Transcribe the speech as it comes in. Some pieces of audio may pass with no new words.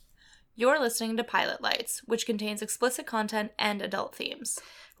You're listening to Pilot Lights, which contains explicit content and adult themes.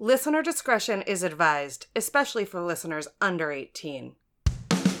 Listener discretion is advised, especially for listeners under 18.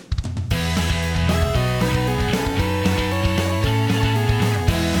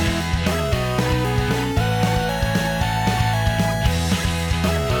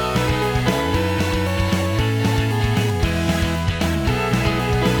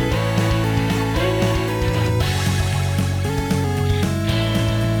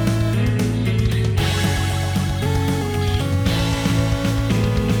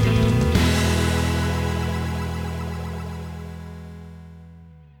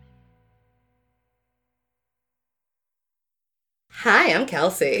 Hi, I'm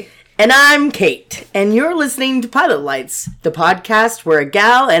Kelsey. And I'm Kate, and you're listening to Pilot Lights, the podcast where a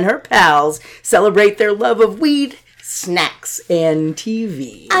gal and her pals celebrate their love of weed, snacks, and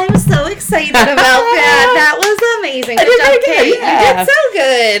TV. I'm so excited about that. That was amazing. Good job, Kate. Yeah. You did so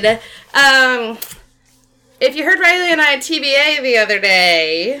good. If you heard Riley and I at TBA the other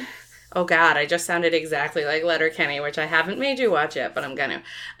day, oh God, I just sounded exactly like Letterkenny, which I haven't made you watch yet, but I'm gonna.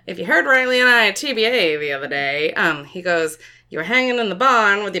 If you heard Riley and I at TBA the other day, he goes, "You were hanging in the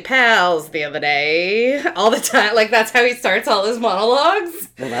barn with your pals the other day," all the time. Like, that's how he starts all his monologues.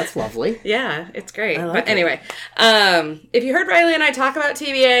 Well, that's lovely. Yeah, it's great. I like but it. Anyway, if you heard Riley and I talk about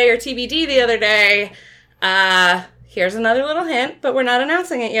TBA or TBD the other day, here's another little hint, but we're not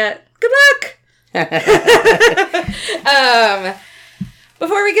announcing it yet. Good luck!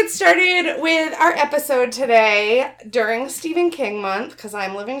 Before we get started with our episode today, during Stephen King month, because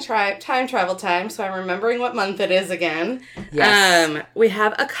I'm living time travel time, so I'm remembering what month it is again. Yes. We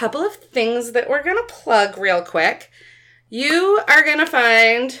have a couple of things that we're going to plug real quick. You are going to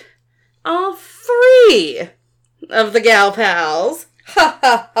find all 3 of the Gal Pals. Ha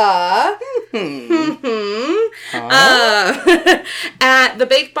ha ha. At the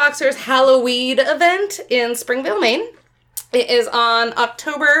Baked Boxers Halloween event in Springville, Maine. It is on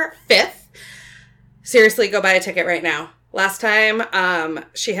October 5th. Seriously, go buy a ticket right now. Last time,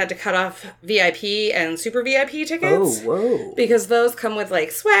 she had to cut off VIP and super VIP tickets. Oh, whoa. Because those come with,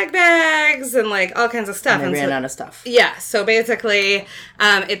 like, swag bags and, like, all kinds of stuff. And they ran out of stuff. Yeah, so basically,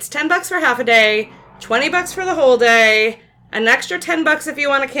 it's $10 for half a day, $20 for the whole day, an extra $10 if you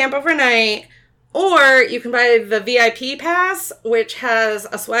want to camp overnight, or you can buy the VIP pass, which has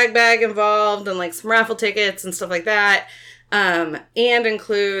a swag bag involved and, like, some raffle tickets and stuff like that. And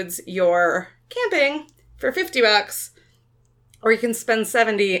includes your camping for $50, or you can spend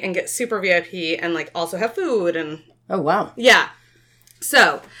 $70 and get super VIP and, like, also have food and... Oh, wow. Yeah.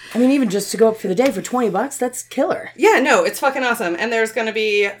 So... I mean, even just to go up for the day for $20, that's killer. Yeah, no, it's fucking awesome. And there's going to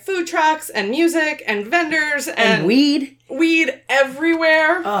be food trucks and music and vendors and... weed. Weed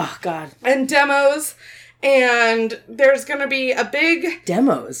everywhere. Oh, God. And demos. And there's going to be a big...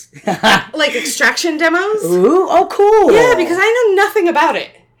 Demos. like, extraction demos. Ooh, oh, cool. Yeah, because I know nothing about it.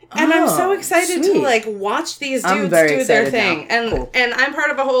 And I'm so Oh, excited sweet. to, like, watch these I'm dudes very do their excited thing. now. And Cool. and I'm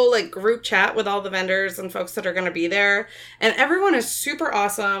part of a whole, like, group chat with all the vendors and folks that are going to be there. And everyone is super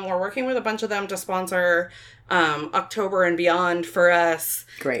awesome. We're working with a bunch of them to sponsor October and beyond for us.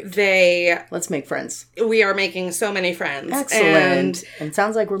 Great. Let's make friends. We are making so many friends. Excellent. And it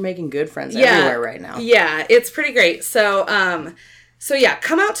sounds like we're making good friends Yeah, everywhere right now. Yeah, it's pretty great. So, yeah,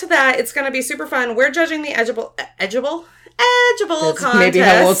 come out to that. It's going to be super fun. We're judging the Edgeable contest. Maybe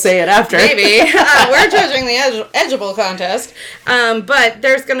how we'll say it after. Maybe. We're judging the Edgeable contest. But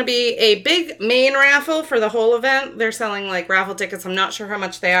there's going to be a big main raffle for the whole event. They're selling, like, raffle tickets. I'm not sure how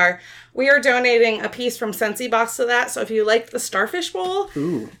much they are. We are donating a piece from Sensi Box to that. So if you like the Starfish Bowl,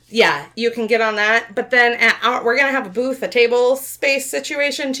 yeah, you can get on that. But then we're going to have a booth, a table space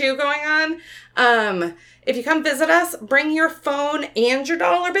situation too going on. If you come visit us, bring your phone and your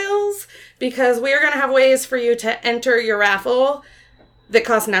dollar bills, because we are going to have ways for you to enter your raffle that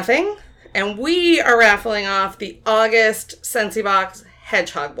cost nothing. And we are raffling off the August Sensi Box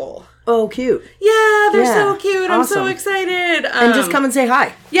Hedgehog Bowl. Oh, cute. Yeah, they're Yeah, so cute. I'm so awesome. excited. And just come and say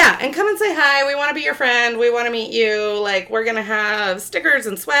hi. Yeah, and come and say hi. We want to be your friend. We want to meet you. Like, we're going to have stickers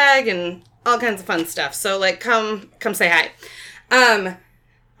and swag and all kinds of fun stuff. So, like, come say hi.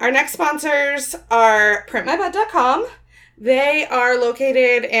 Our next sponsors are PrintMyBud.com. They are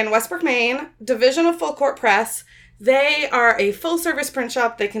located in Westbrook, Maine, division of Full Court Press. They are a full-service print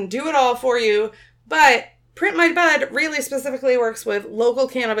shop. They can do it all for you, but Print My Bud really specifically works with local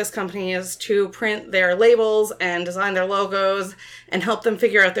cannabis companies to print their labels and design their logos and help them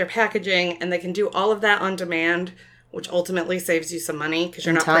figure out their packaging, and they can do all of that on demand, which ultimately saves you some money because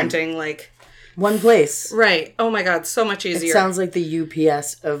you're not printing, like... One place. Right. Oh my God, so much easier. It sounds like the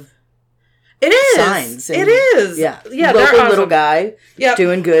UPS of It is. signs. It is. Yeah. Yeah, Local they're awesome. little guy Yep.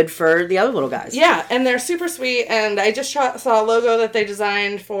 doing good for the other little guys. Yeah, and they're super sweet. And I just saw a logo that they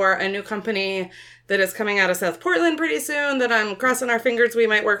designed for a new company that is coming out of South Portland pretty soon that I'm crossing our fingers we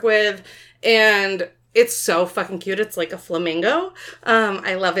might work with. And it's so fucking cute. It's like a flamingo.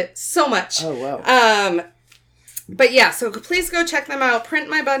 I love it so much. Oh, wow. But yeah, so please go check them out.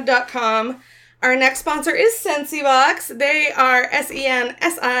 Printmybud.com. Our next sponsor is SensiBox. They are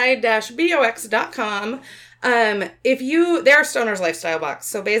sensi-box.com. They're Stoner's Lifestyle Box.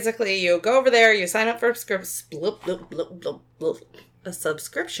 So basically you go over there, you sign up for a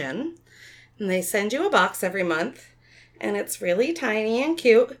subscription, and they send you a box every month. And it's really tiny and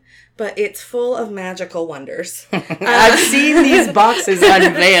cute, but it's full of magical wonders. I've seen these boxes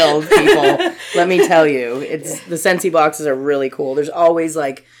unveiled, people. Let me tell you. The Scentsy boxes are really cool. There's always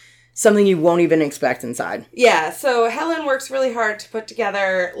like something you won't even expect inside. Yeah, so Helen works really hard to put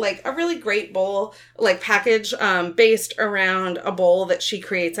together like a really great bowl, like package based around a bowl that she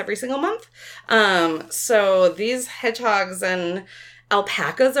creates every single month. So these hedgehogs and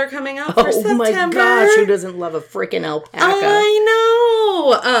alpacas are coming out for September. Oh my gosh, who doesn't love a freaking alpaca? I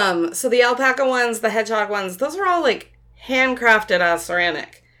know. So the alpaca ones, the hedgehog ones, those are all like handcrafted out of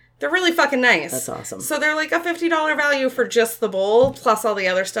ceramic. They're really fucking nice. That's awesome. So they're like a $50 value for just the bowl, plus all the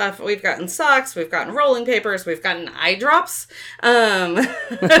other stuff. We've gotten socks, we've gotten rolling papers, we've gotten eye drops. Yeah,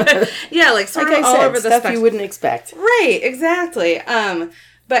 like sort of all over the stuff spectrum. you wouldn't expect. Right, exactly.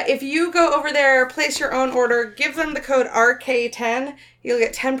 But if you go over there, place your own order, give them the code RK10, you'll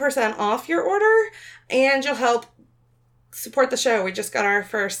get 10% off your order, and you'll help support the show. We just got our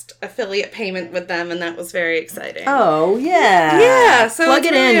first affiliate payment with them, and that was very exciting. Oh, yeah. Yeah, so plug it's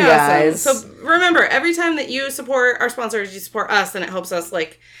it really in, awesome. guys. So remember, every time that you support our sponsors, you support us, and it helps us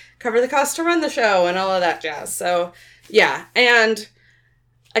like cover the cost to run the show and all of that jazz. So yeah, and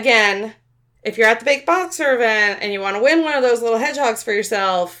again, if you're at the Bake Boxer event and you want to win one of those little hedgehogs for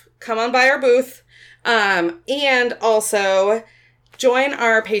yourself, come on by our booth, and also join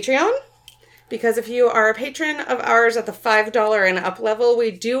our Patreon. Because if you are a patron of ours at the $5 and up level,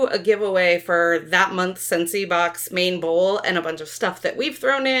 we do a giveaway for that month's Scentsy Box main bowl and a bunch of stuff that we've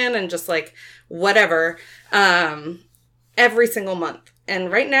thrown in and just like whatever, every single month.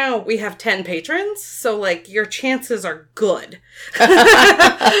 And right now we have 10 patrons, so like your chances are good. Like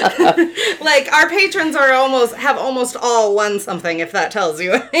our patrons have almost all won something, if that tells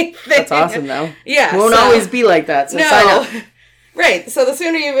you anything. That's awesome, though. Yeah. Won't always be like that, so sign up. Right, so the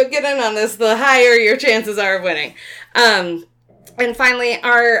sooner you get in on this, the higher your chances are of winning. And finally,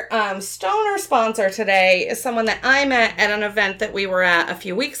 our Stoner sponsor today is someone that I met at an event that we were at a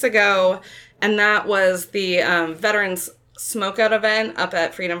few weeks ago, and that was the Veterans Smokeout event up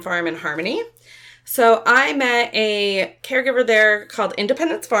at Freedom Farm in Harmony. So I met a caregiver there called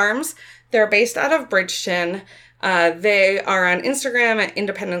Independence Farms. They're based out of Bridgeton. They are on Instagram at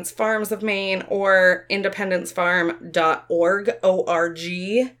Independence Farms of Maine or independencefarm.org,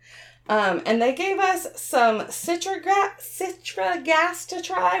 O-R-G. And they gave us some Citra gas to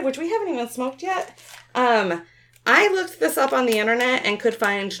try, which we haven't even smoked yet. I looked this up on the internet and could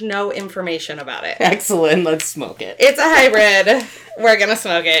find no information about it. Excellent, let's smoke it. It's a hybrid. We're gonna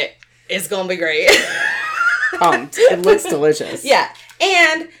smoke it. It's gonna be great. Pumped. It looks delicious. Yeah,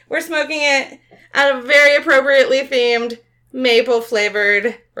 and we're smoking it out of very appropriately themed maple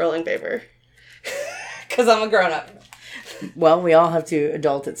flavored rolling paper. Because I'm a grown up. Well, we all have to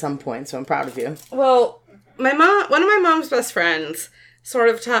adult at some point, so I'm proud of you. Well, one of my mom's best friends sort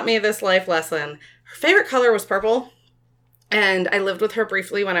of taught me this life lesson. Her favorite color was purple. And I lived with her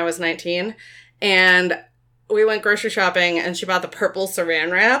briefly when I was 19. And we went grocery shopping and she bought the purple saran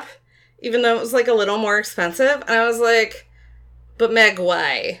wrap, even though it was like a little more expensive. And I was like, but Meg,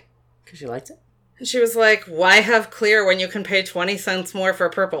 why? Because you liked it? And she was like, why have clear when you can pay 20 cents more for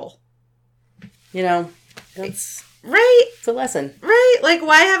purple? You know, that's... Right? It's a lesson. Right? Like,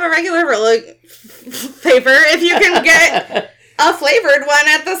 why have a regular rolling paper if you can get a flavored one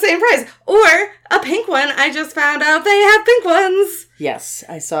at the same price? Or a pink one. I just found out they have pink ones. Yes,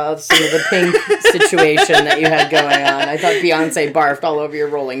 I saw some of the pink situation that you had going on. I thought Beyonce barfed all over your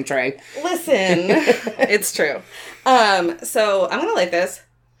rolling tray. Listen, it's true. So I'm going to light this.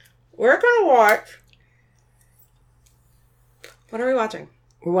 We're going to watch... What are we watching?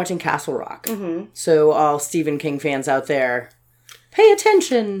 We're watching Castle Rock. Mm-hmm. So all Stephen King fans out there, pay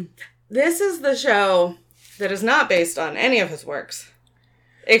attention. This is the show that is not based on any of his works,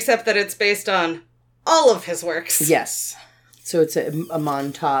 except that it's based on all of his works. Yes. So it's a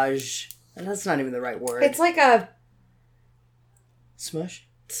montage. And that's not even the right word. It's like a... Smush?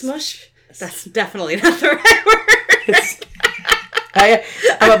 Smush? That's definitely not the right word.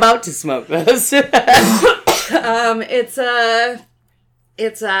 I'm about to smoke this.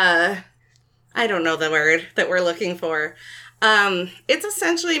 It's I don't know the word that we're looking for. It's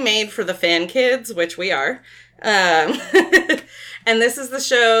essentially made for the fan kids, which we are. And this is the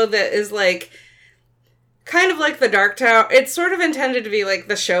show that is like kind of like the Dark Tower. It's sort of intended to be like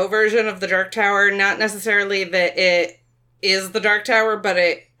the show version of the Dark Tower, not necessarily that it is the Dark Tower, but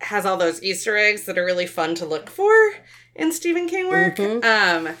it has all those Easter eggs that are really fun to look for in Stephen King work.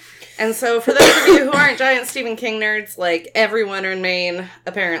 Mm-hmm. And so for those of you who aren't giant Stephen King nerds, like everyone in Maine,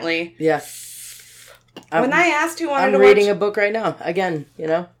 apparently. Yeah. When I asked who wanted I'm to reading watch... a book right now. Again, you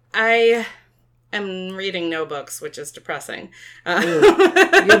know? I am reading no books, which is depressing. You'll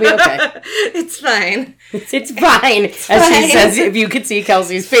be okay. It's fine. It's fine. As fine. she says, if you could see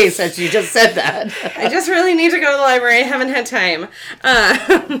Kelsey's face as she just said that. I just really need to go to the library. I haven't had time.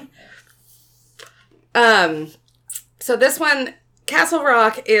 So this one, Castle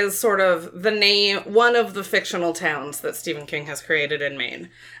Rock, is sort of the name, one of the fictional towns that Stephen King has created in Maine.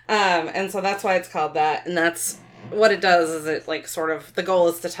 And so that's why it's called that. And that's what it does is it like sort of, the goal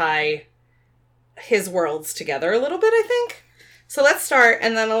is to tie his worlds together a little bit, I think. So let's start,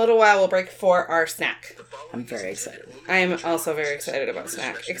 and then a little while we'll break for our snack. I'm very excited. I'm also very excited about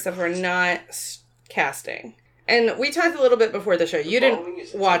snack, except we're not casting. And we talked a little bit before the show. You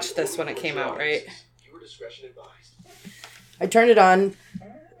didn't watch this when it came out, right? I turned it on,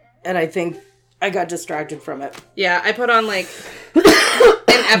 and I think I got distracted from it. Yeah, I put on like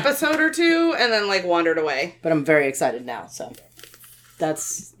an episode or two, and then like wandered away. But I'm very excited now, so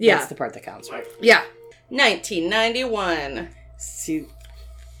that's the part that counts, right? Yeah. 1991. See,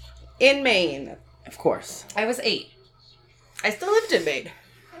 In Maine. of course. I was 8. I still lived in Maine.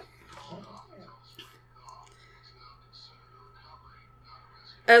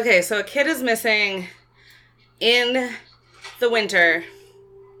 Okay, so a kid is missing in the winter.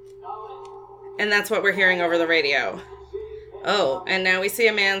 And that's what we're hearing over the radio. Oh, and now we see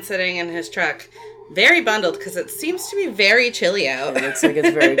a man sitting in his truck. Very bundled, because it seems to be very chilly out. It looks like it's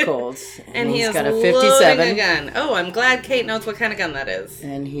very cold. And he's got a loading 57. a gun. Oh, I'm glad Kate knows what kind of gun that is.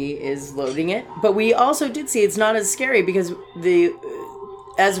 And he is loading it. But we also did see it's not as scary because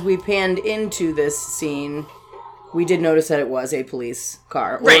as we panned into this scene, we did notice that it was a police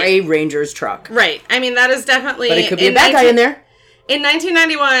car or a ranger's truck. Right. I mean, that is definitely... But it could be a bad guy in there. In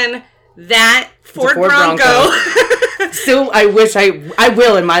 1991, that Ford Bronco. Still, I wish I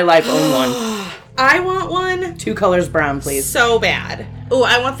will in my life own one. I want one. 2 colors brown, please. So bad. Oh,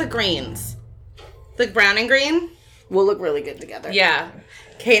 I want the greens. The brown and green. We'll look really good together. Yeah.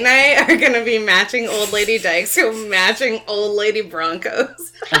 Kate and I are going to be matching old lady dykes to matching old lady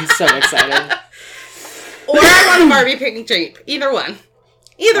Broncos. I'm so excited. Or I want a Barbie pink Jeep. Either one.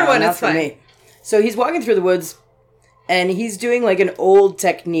 Either one is fine. Me. So he's walking through the woods, and he's doing like an old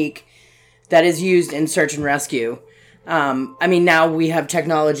technique that is used in search and rescue. I mean, now we have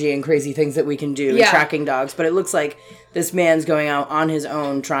technology and crazy things that we can do in tracking dogs, but it looks like this man's going out on his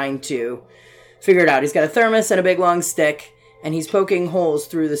own trying to figure it out. He's got a thermos and a big long stick, and he's poking holes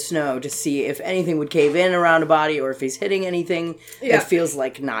through the snow to see if anything would cave in around a body or if he's hitting anything that feels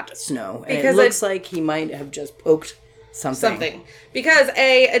like not snow. And because it looks like he might have just poked something. Because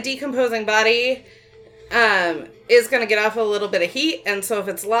a decomposing body is going to get off a little bit of heat, and so if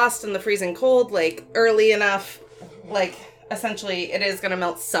it's lost in the freezing cold, like, early enough, like, essentially, it is going to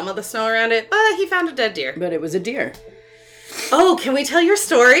melt some of the snow around it, but he found a dead deer. But it was a deer. Oh, can we tell your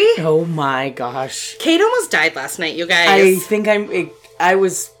story? Oh my gosh. Kate almost died last night, you guys. I think I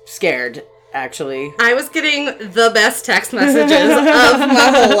was scared, actually. I was getting the best text messages of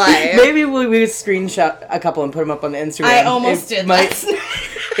my whole life. Maybe we screenshot a couple and put them up on the Instagram. I almost did last night.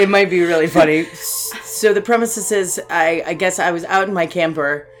 It might be really funny. So the premises is, I guess I was out in my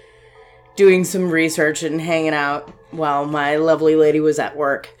camper doing some research and hanging out while my lovely lady was at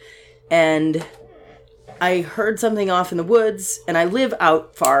work. And I heard something off in the woods, and I live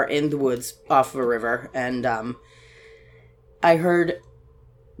out far in the woods off of a river, and I heard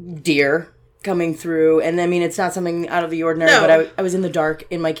deer coming through, and I mean, it's not something out of the ordinary, but I was in the dark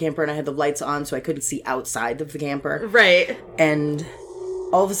in my camper, and I had the lights on, so I couldn't see outside of the camper. Right. And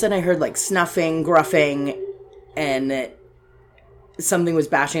all of a sudden I heard, like, snuffing, gruffing, and something was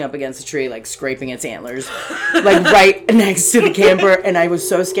bashing up against a tree, like, scraping its antlers, like, right next to the camper, and I was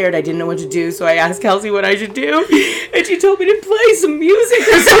so scared I didn't know what to do, so I asked Kelsey what I should do, and she told me to play some music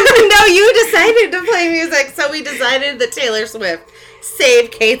or something. No, you decided to play music, so we decided that Taylor Swift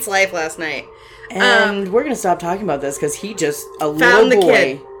saved Kate's life last night. And we're going to stop talking about this, because he just, found the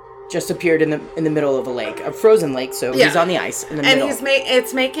kid. just appeared in the middle of a lake, a frozen lake. So he's on the ice in the middle. And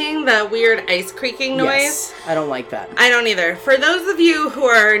it's making the weird ice creaking noise. Yes, I don't like that. I don't either. For those of you who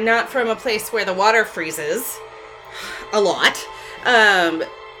are not from a place where the water freezes a lot,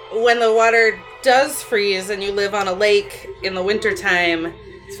 when the water does freeze and you live on a lake in the wintertime,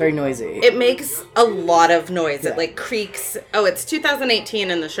 it's very noisy. it makes a lot of noise. It like creaks. Oh, it's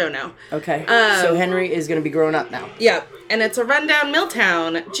 2018 in the show now. Okay. So Henry is going to be growing up now. Yeah. And it's a rundown mill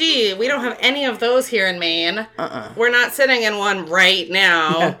town. Gee, we don't have any of those here in Maine. We're not sitting in one right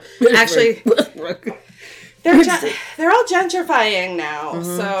now. Actually, they're all gentrifying now.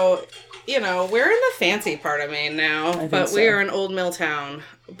 So, we're in the fancy part of Maine now. But we are an old mill town.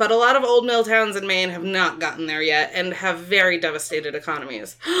 But a lot of old mill towns in Maine have not gotten there yet and have very devastated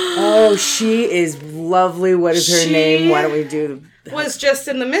economies. Oh, she is lovely. What is her name? Why don't we do... Was just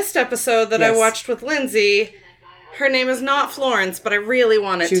in the Mist episode that I watched with Lindsay. Her name is not Florence, but I really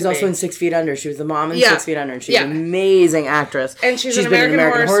want it to be. She was also in 6 Feet Under. She was the mom in 6 Feet Under. And she's an amazing actress. And she's in American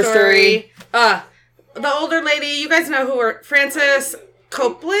Horror Story. The older lady, you guys know who her... Francis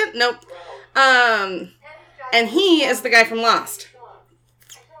Copeland? Nope. And he is the guy from Lost.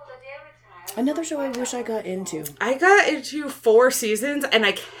 Another show I wish I got into. I got into 4 seasons, and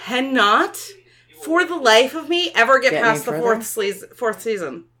I cannot, for the life of me, ever get past the fourth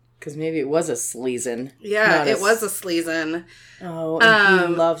season. Because maybe it was a sleason. Yeah, it was a sleason. Oh, and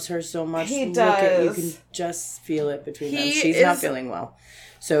he loves her so much. He does. You can just feel it between them. She's not feeling well.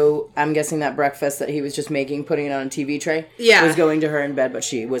 So I'm guessing that breakfast that he was just making, putting it on a TV tray, was going to her in bed, but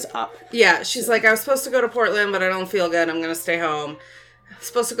she was up. Yeah, she's like, I was supposed to go to Portland, but I don't feel good. I'm going to stay home.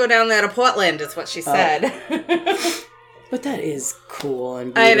 Supposed to go down there to Portland, is what she said. But that is cool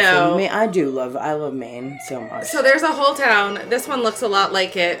and beautiful. I know. I love Maine so much. So there's a whole town. This one looks a lot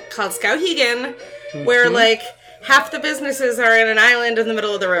like it, called Skowhegan, where like half the businesses are in an island in the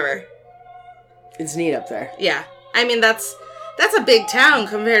middle of the river. It's neat up there. Yeah. I mean, that's a big town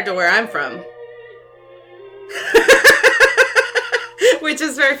compared to where I'm from. Which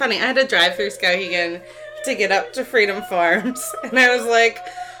is very funny. I had to drive through Skowhegan to get up to Freedom Farms. And I was like,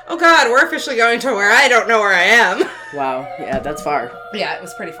 oh God, we're officially going to where I don't know where I am. Wow. Yeah, that's far. Yeah, it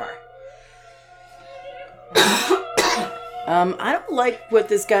was pretty far. I don't like what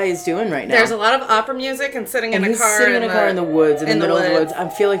this guy is doing right now. There's a lot of opera music and sitting in a car. He's sitting in a car in the woods, in the middle of the woods. I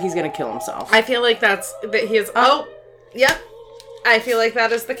feel like he's going to kill himself. I feel like that he is... Yep. I feel like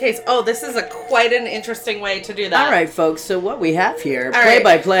that is the case. Oh, this is quite an interesting way to do that. All right, folks. So what we have here,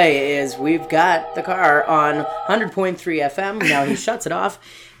 play-by-play, is we've got the car on 100.3 FM. Now he shuts it off.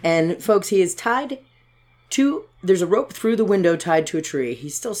 And, folks, he is tied to... There's a rope through the window tied to a tree.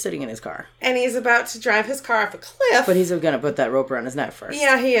 He's still sitting in his car. And he's about to drive his car off a cliff. But he's going to put that rope around his neck first.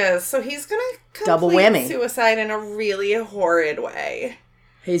 Yeah, he is. So he's going to double whammy suicide in a really horrid way.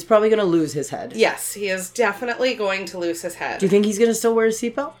 He's probably going to lose his head. Yes, he is definitely going to lose his head. Do you think he's going to still wear his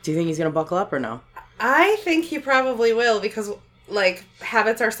seatbelt? Do you think he's going to buckle up or no? I think he probably will because, like,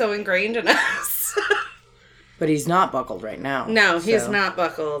 habits are so ingrained in us. But he's not buckled right now. No, he's not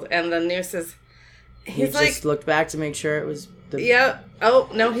buckled. And the noose is... He just looked back to make sure it was the... Yep. Oh,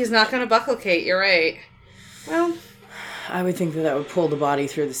 no, he's not going to buckle, Kate. You're right. Well... I would think that would pull the body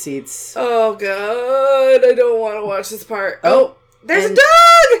through the seats. Oh, God. I don't want to watch this part. Oh, there's a dog!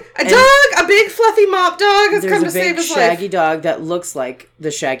 A big fluffy mop dog has come to save his life. There's a big shaggy dog that looks like the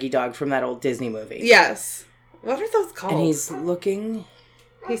shaggy dog from that old Disney movie. Yes. What are those called? And he's looking...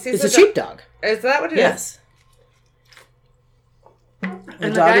 It's a sheepdog. Is that what it is? Yes. The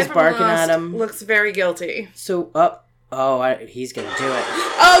dog is barking at him. Looks very guilty. So, he's going to do it.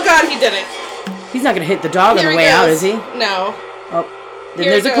 Oh, God, he did it. He's not going to hit the dog on the way out, is he? No. Oh, then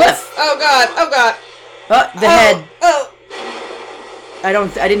there's a cliff. Oh, God. Oh, God. Oh, the head. Oh. I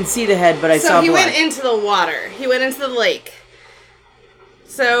didn't see the head, but I saw blood. So he went into the water. He went into the lake.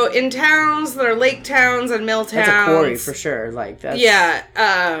 So in towns, there are lake towns and mill towns. That's a quarry for sure.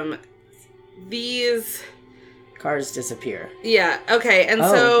 Yeah. These cars disappear. Yeah. Okay. And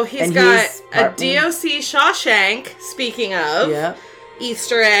so he's got a DOC Shawshank. Speaking of,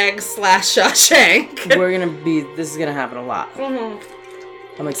 Easter egg / Shawshank. This is gonna happen a lot.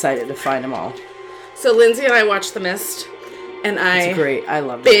 Mm-hmm. I'm excited to find them all. So Lindsay and I watched The Mist. And it's great. I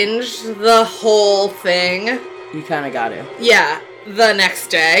love it. Binged the whole thing. You kind of got to. Yeah, the next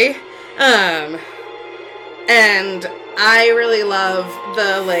day. And I really love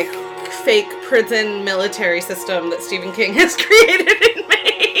the, fake prison military system that Stephen King has created in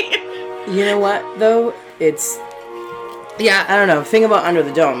Maine. You know what, though? It's... Yeah. I don't know. Think about Under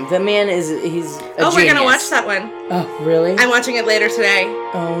the Dome. The man he's a genius. We're going to watch that one. Oh, really? I'm watching it later today.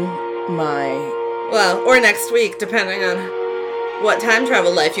 Oh, my... Well, or next week, depending on... what time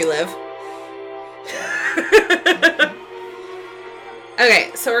travel life you live.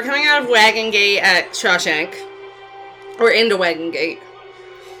 Okay, so we're coming out of Wagon Gate at Shawshank. We're into Wagon Gate.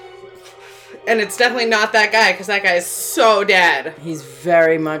 And it's definitely not that guy, because that guy is so dead. He's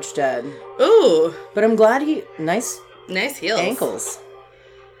very much dead. Ooh. But I'm glad nice heels. ankles.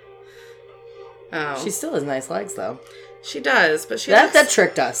 Oh. She still has nice legs, though. She does, but she That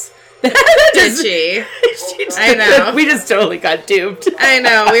tricked us. Did she? I know. We just totally got duped. I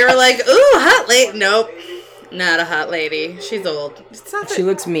know. We were like, ooh, hot lady. Nope. Not a hot lady. She's old. It's not that... She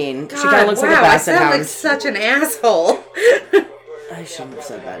looks mean. God, she kind of looks like a I basset sound hound. like such an asshole. I shouldn't have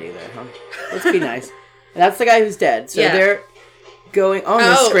said that either, huh? Let's be nice. That's the guy who's dead. So Yeah. they're going... Oh,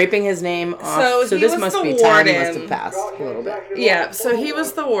 they're scraping his name off. So he this was must the be time warden. must have passed a little bit. Yeah, so he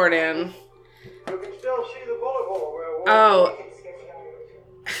was the warden. You can still see the bullet hole where Oh.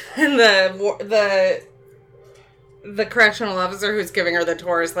 And the correctional officer who's giving her the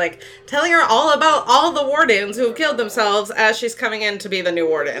tour is like telling her all about all the wardens who have killed themselves as she's coming in to be the new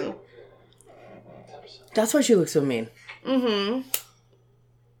warden. That's why she looks so mean. Mm-hmm.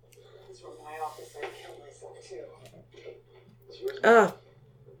 Oh,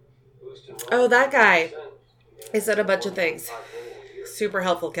 that guy. He said a bunch of things. Super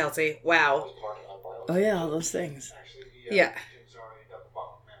helpful, Kelsey. Wow. Oh, yeah, all those things. Yeah.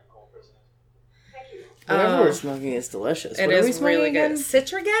 Whatever we're smoking is delicious. It What are we is smoking really good. again?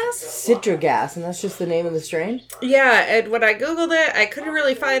 Citragas? Citragas, and that's just the name of the strain? Yeah, and when I Googled it, I couldn't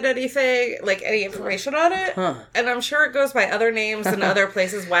really find anything, like any information on it. Huh. And I'm sure it goes by other names in other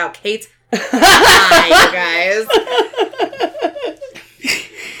places. Wow, Kate. Hi, you guys.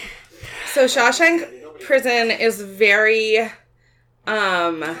 So Shawshank Prison is very,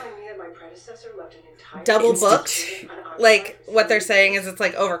 double booked. Like, what they're saying is it's,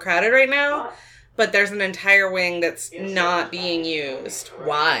 like, overcrowded right now. But there's an entire wing that's not being used.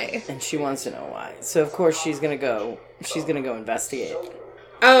 Why? And she wants to know why. So, of course, she's going to go investigate.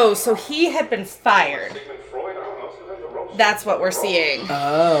 Oh, so he had been fired. That's what we're seeing.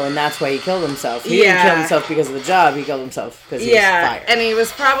 Oh, and that's why he killed himself. He didn't kill himself because of the job. He killed himself because he was fired. And he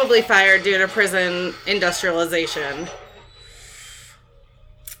was probably fired due to prison industrialization.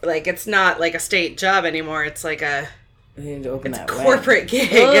 Like, it's not like a state job anymore. It's like a We need to open that corporate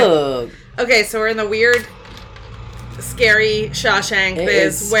gig. Ugh. Okay, so we're in the weird, scary Shawshank It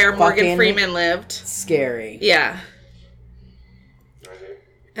biz is where Morgan fucking Freeman lived. Scary. Yeah.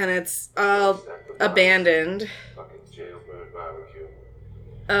 And it's all abandoned.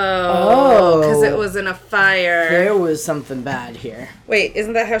 Oh, because it was in a fire. There was something bad here. Wait,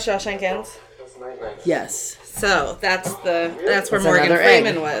 isn't that how Shawshank ends? Yes. So that's where That's Morgan another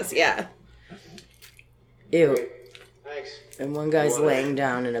Freeman egg. was. Yeah. Ew. And one guy's laying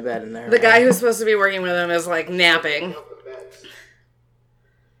down in a bed in there. The guy who's supposed to be working with him is like napping.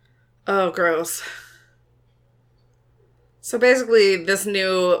 Oh, gross. So basically, this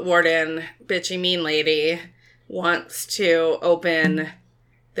new warden, bitchy mean lady, wants to open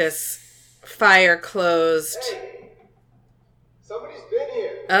this fire-closed... Somebody's been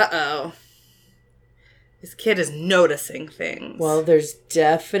here. Uh-oh. This kid is noticing things. Well, there's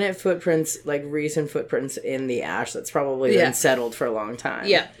definite footprints, like recent footprints in the ash that's probably been settled for a long time.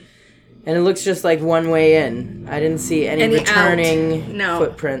 Yeah. And it looks just like one way in. I didn't see any returning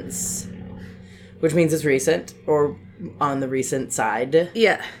footprints. Which means it's recent, or on the recent side.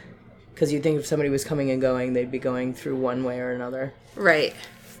 Yeah. Because you'd think if somebody was coming and going, they'd be going through one way or another. Right.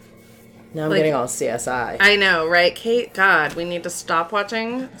 Now I'm getting all CSI. I know, right, Kate? God, we need to stop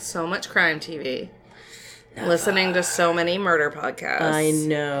watching so much crime TV. Listening to so many murder podcasts. I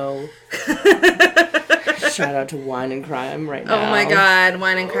know. Shout out to Wine and Crime right now. Oh my God,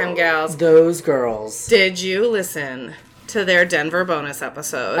 Wine and Crime Gals. Those girls. Did you listen to their Denver bonus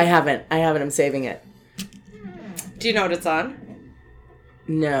episode? I haven't. I'm saving it. Do you know what it's on?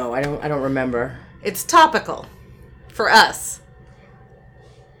 No, I don't remember. It's topical. For us.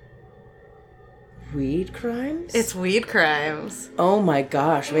 Weed crimes? It's weed crimes. Oh my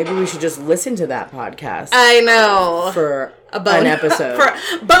gosh. Maybe we should just listen to that podcast. I know. For an episode. For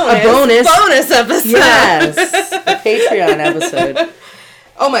a bonus. A bonus. Bonus episode. Yes. A Patreon episode.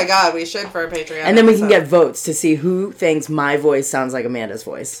 Oh my God, we should for a Patreon And then we can episode. get votes to see who thinks my voice sounds like Amanda's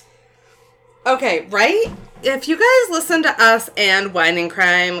voice. Okay, right? If you guys listen to us and Wine and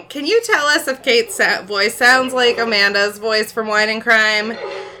Crime, can you tell us if Kate's voice sounds like Amanda's voice from Wine and Crime?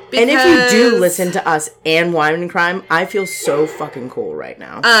 And if you do listen to us and Wine and Crime, I feel so fucking cool right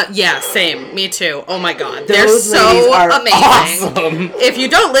now. Yeah, same. Me too. Oh my God. They're Those ladies so are amazing. awesome. If you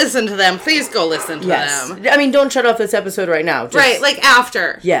don't listen to them, please go listen to Yes. them. I mean, don't shut off this episode right now. Just, Right, like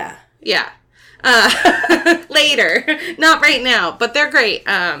after. Yeah. Yeah. Later. Not right now, but they're great.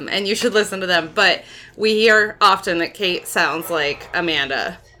 And you should listen to them. But we hear often that Kate sounds like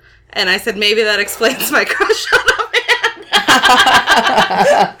Amanda. And I said, maybe that explains my crush on Amanda.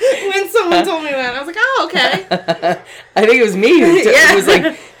 When someone told me that, I was like, oh, okay. I think it was me who Yeah. was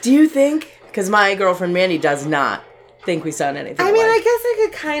like, do you think? Because my girlfriend Mandy does not think we sound anything I mean, alike. I guess I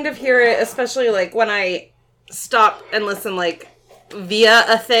could kind of hear it, especially like when I stop and listen like via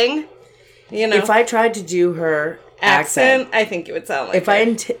a thing. You know, If I tried to do her accent, I think it would sound like if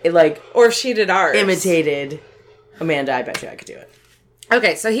I or if she did ours. imitated Amanda, I bet you I could do it.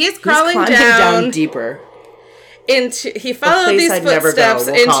 Okay, so he's He's crawling climbing down deeper. he followed place these I'd never go, footsteps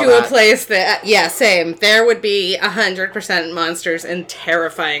we'll call into a that. place that, yeah, same. There would be 100% monsters and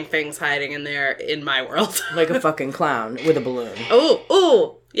terrifying things hiding in there in my world. Like a fucking clown with a balloon.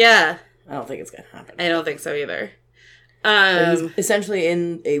 Ooh, yeah. I don't think it's gonna happen. I don't think so either. He's essentially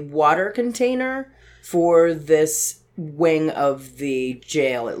in a water container for this wing of the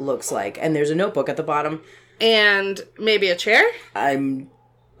jail, it looks like. And there's a notebook at the bottom. And maybe a chair?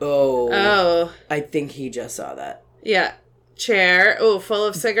 Oh. I think he just saw that. Yeah. Chair. Oh, full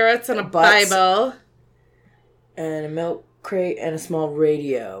of cigarettes and a Butts. Bible. And a milk crate and a small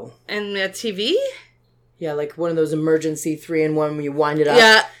radio. And a TV? Yeah, like one of those emergency 3-in-1 where you wind it up.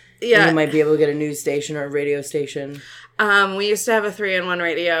 Yeah. And Yeah. you might be able to get a news station or a radio station. We used to have a 3-in-1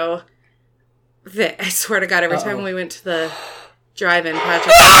 radio that I swear to God, every time we went to the drive-in,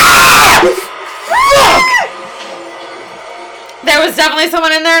 Patrick. There was definitely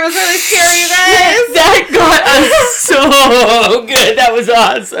someone in there and it was really scary, you guys. That got us so good. That was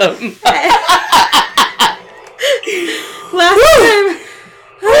awesome. Last time.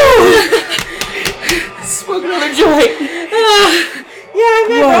 Smoke another joint. Yeah, I'm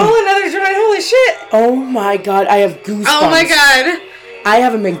gonna roll another joint. Holy shit. Oh my god, I have goosebumps. Oh my God. I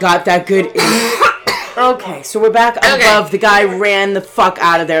haven't been got that good in... Okay, so we're back above. The guy ran the fuck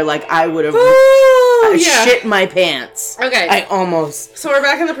out of there like I would have Yeah. shit my pants. Okay. I almost... So we're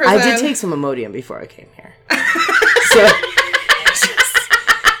back in the prison. I did take some Imodium before I came here. so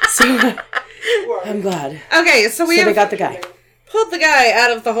I'm glad. Okay, so we So they have got the guy. pulled the guy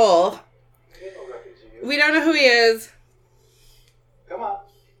out of the hole. We don't know who he is. Come on.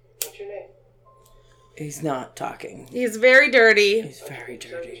 What's your name? He's not talking. He's very dirty. He's very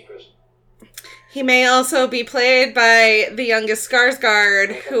dirty. He may also be played by the youngest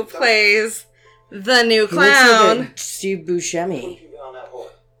Skarsgård, who plays the new He looks like clown. a Steve Buscemi. Keep it on that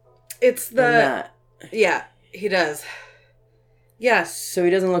horse. It's in the... that. Yeah, he does. Yes. So he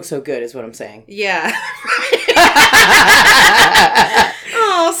doesn't look so good, is what I'm saying. Yeah.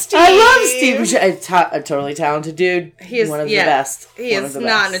 Oh, Steve. I love Steve Buscemi. A totally talented dude. He is one of yeah, the best. He One is of the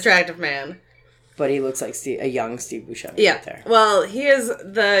not an best. attractive man. But he looks like a young Steve Buscemi Yeah. right there. Well, he is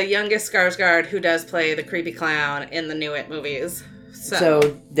the youngest Skarsgård who does play the creepy clown in the New It movies.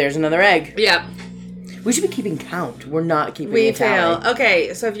 So there's another egg. Yeah. We should be keeping count. We're not keeping We a tally. fail.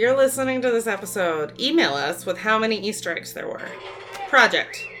 Okay, so if you're listening to this episode, email us with how many Easter eggs there were.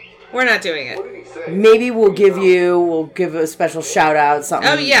 Project. We're not doing it. What did he say? Maybe we'll give a special shout out, something.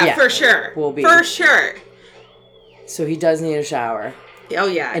 Oh, yeah, for sure. We'll be. For sure. So he does need a shower. Oh,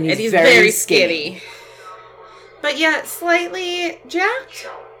 yeah. And And he's he's very very skinny. skinny. But yet slightly jacked.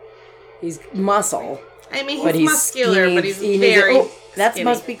 He's muscle. I mean, But he's he's muscular, skinny. but he's He needs very that skinny.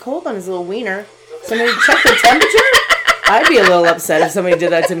 must be cold on his little wiener. Somebody check the temperature? I'd be a little upset if somebody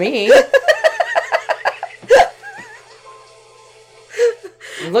did that to me.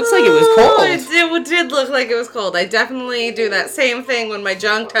 It looks like it was cold. It did look like it was cold. I definitely do that same thing when my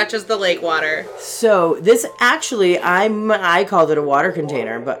junk touches the lake water. So this actually, I called it a water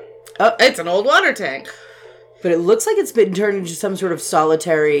container, but It's an old water tank. it looks like it's been turned into some sort of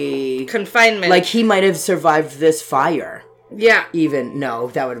solitary. Confinement. Like he might have survived this fire. Yeah. Even no,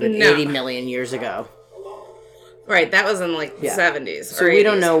 that would have been No. 80 million years ago. Right, that was in like the Yeah. 70s. So or we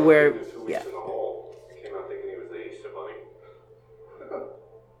don't 80s. know where. Yeah. In the hole. Came out thinking he was the Easter Bunny.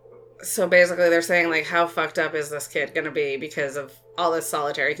 So basically, they're saying, like, how fucked up is this kid gonna be because of all this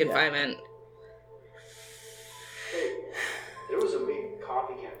solitary confinement? Hey, there was a big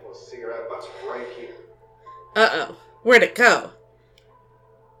coffee can full of cigarette butts right here. Uh-oh. Where'd it go?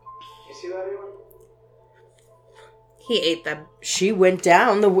 You see that, anyone? He ate them. She went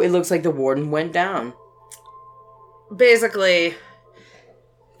down. It looks like the warden went down. Basically,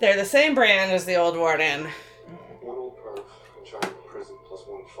 they're the same brand as the old warden. One old perv in giant prison plus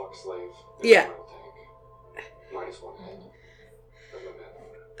one fuck slave. Yeah. Tank. Minus one head. Never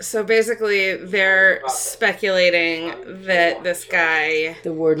met. So basically, they're speculating that this guy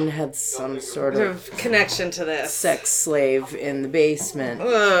The warden had some sort of of connection to this. sex slave in the basement.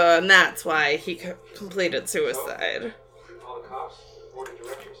 And that's why he completed suicide. Call the cops. Board of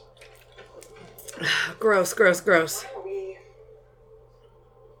directors. Gross, gross, gross. We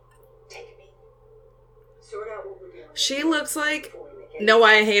take a beat. Sort out what we're doing. She looks like... Know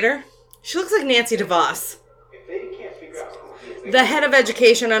why I hate her? She looks like Nancy DeVos. If they can't figure out who he is, The head of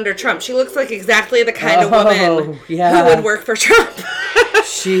education under Trump. She looks like exactly the kind of woman yeah. who would work for Trump.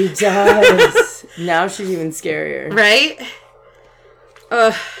 She does. Now she's even scarier. Right? he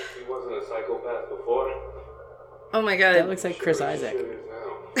wasn't a psychopath before. Oh my That god. looks like Chris Isaac. It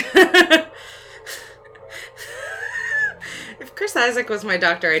is now. If Chris Isaac was my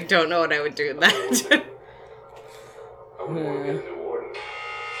doctor, I don't know what I would do in that. I wouldn't want to be the new warden.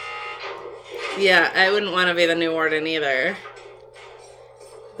 Yeah, I wouldn't want to be the new warden either.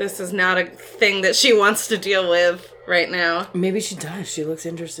 This is not a thing that she wants to deal with right now. Maybe she does. She looks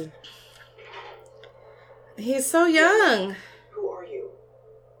interested. He's so young. Who are you?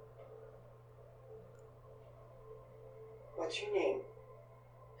 What's your name?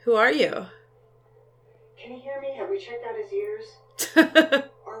 Who are you? Can you hear me? Have we checked out his ears?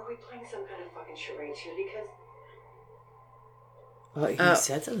 Or are we playing some kind of fucking charades here? Because Oh, he Oh.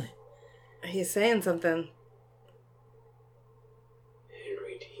 said something. He's saying something.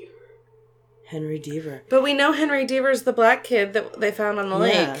 Henry Deaver. Henry Deaver. But we know Henry Deaver's the black kid that they found on the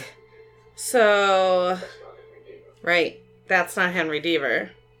Yeah. lake. So, That's not Henry Deaver. right. That's not Henry Deaver.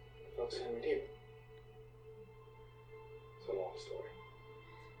 That's Henry Deaver. It's a long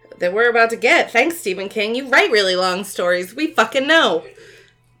story. That we're about to get. Thanks, Stephen King. You write really long stories. We fucking know.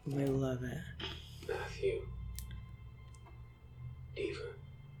 I love it. Matthew Deaver.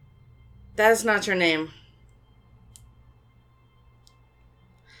 That is not your name.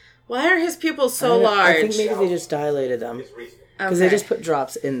 Why are his pupils so I large? think maybe they just dilated them. His reason. Because they just put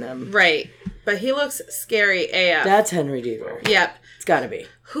drops in them. Right. But he looks scary AF. That's Henry Deaver. Yep. It's gotta be.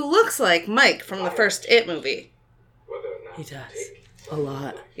 Who looks like Mike from the first It movie. Whether or not He to does. take A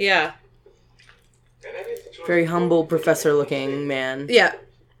lot. Yeah. And that is the choice. Very humble professor looking man. Yeah.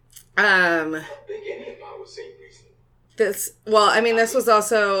 I think any of mine was same reason. This was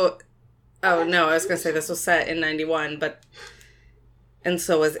also, oh no, I was gonna say this was set in 91, and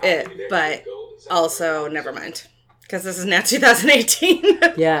so was It, but also, never mind. Because this is now 2018.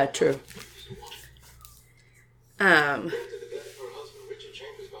 Yeah, true. To the death of her husband, Richard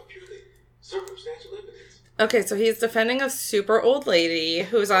Chambers, by purely circumstantial evidence. Okay, so he's defending a super old lady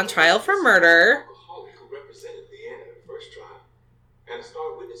who's on trial for murder. Alcoholic who represented Leanne at her first trial, and a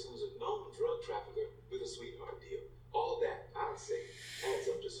star witness who was a known drug trafficker with a sweetheart deal. All that, I'd say, adds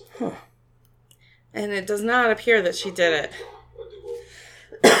up to something. And it does not appear that she did it. A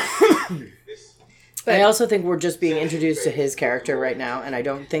do-over. This I also think we're just being introduced to his character right now, and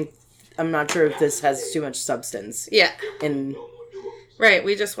I'm not sure if this has too much substance. Yeah, And no more do-overs. right,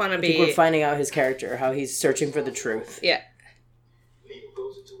 we just want to I think we're be, finding out his character, how he's searching for the truth. yeah. Needle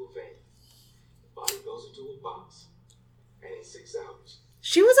goes into a vein. The body goes into a box. And in 6 hours,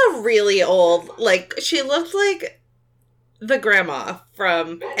 She was a really old, she looked like the grandma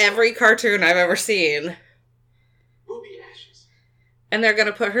from every cartoon I've ever seen. Ruby ashes. And they're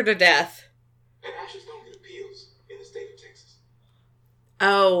gonna put her to death. And ashes don't get appeals in the state of Texas.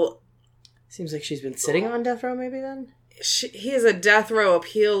 Oh, Seems like she's been sitting on death row maybe then? he is a death row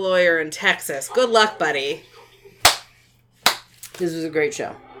appeal lawyer in Texas. Good luck, buddy. This was a great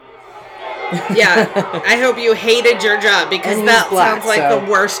show. Yeah, I hope you hated your job because And he's that black, sounds like so-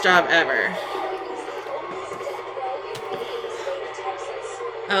 the worst job ever.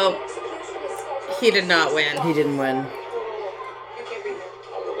 Oh, he did not win. He didn't win.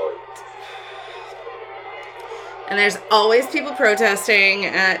 And there's always people protesting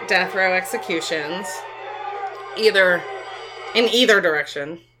at death row executions. In either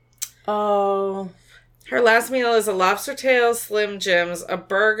direction. Oh. Her last meal is a lobster tail, Slim Jims, a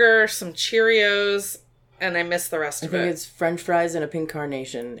burger, some Cheerios, and I missed the rest I of think it. it's French fries and a pink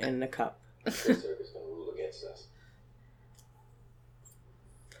carnation in a cup. The circus gonna rule against us.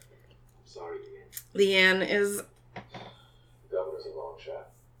 I'm sorry, Leanne. Leanne is The governor's a long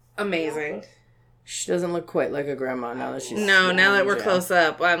shot. amazing. She doesn't look quite like a grandma now that she's... No, now that we're Yeah. close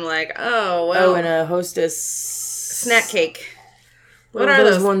up, I'm like, oh, well. Oh, and a hostess... Snack cake. What are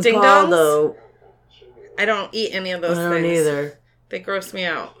those, ones ding called, dongs? though? I don't eat any of those I don't things. either. They gross me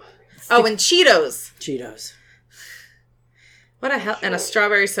out. Oh, and Cheetos. Cheetos. What a hell. And a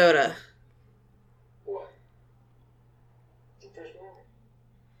strawberry soda. What?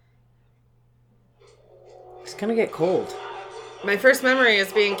 It's gonna get cold. My first memory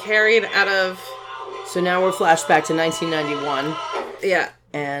is being carried out of... So now we're flashed back to 1991. Yeah.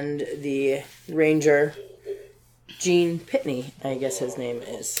 And the ranger, Gene Pitney, I guess his name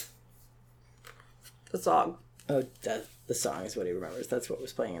is. The song. Oh, the song is what he remembers. That's what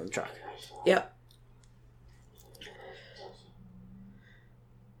was playing in the truck. Yep.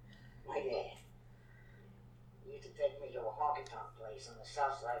 My dad. He used to take me to a honky-tonk place on the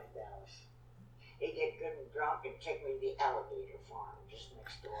south side of Dallas. He'd get good and drunk and take me to the alligator farm just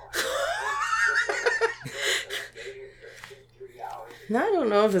next door. Now, I don't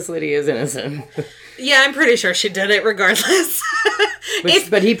know if this lady is innocent. Yeah, I'm pretty sure she did it regardless.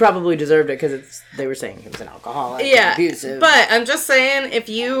 But he probably deserved it because they were saying he was an alcoholic, Yeah, abusive. but I'm just saying, if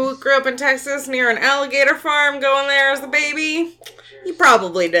you grew up in Texas near an alligator farm going there as a baby, you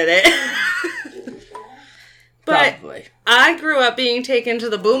probably did it. But Probably. I grew up being taken to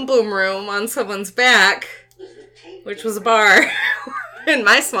the Boom Boom Room on someone's back, which was a bar in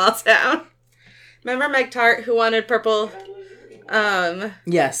my small town. Remember Meg Tart, who wanted purple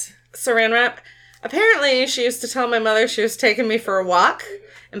Yes. saran wrap? Apparently, she used to tell my mother she was taking me for a walk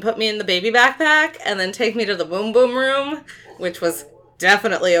and put me in the baby backpack and then take me to the Boom Boom Room, which was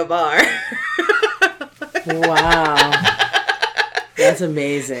definitely a bar. Wow. That's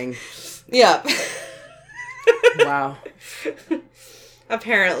amazing. Yep. Wow.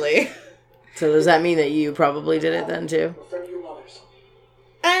 Apparently. So does that mean that you probably did it then too?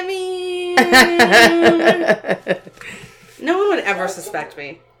 I mean, no one would ever suspect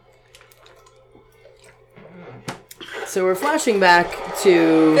me. So we're flashing back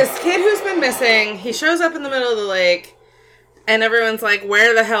to... This kid who's been missing, he shows up in the middle of the lake, and everyone's like,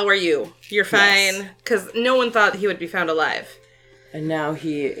 where the hell were you? You're fine. Because no one thought he would be found alive. And now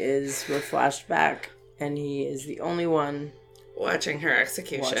we're flashed back, and he is the only one Watching her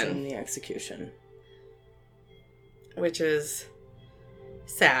execution. watching the execution. Which is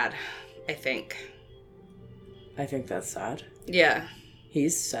sad, I think. I think that's sad. Yeah,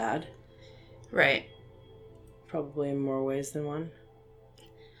 He's sad. right. Probably in more ways than one.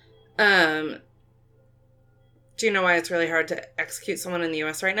 Do you know why it's really hard to execute someone in the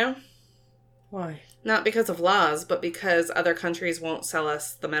U.S. right now? Why? Not because of laws, but because other countries won't sell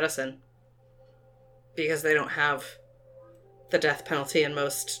us the medicine. Because they don't have the death penalty in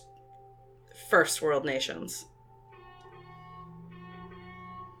most first world nations.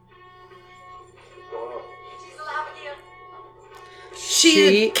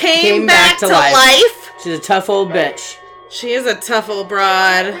 She came back to life. She's a tough old bitch. She is a tough old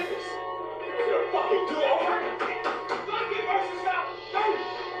broad.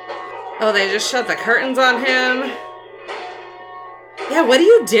 Oh, they just shut the curtains on him. Yeah, what do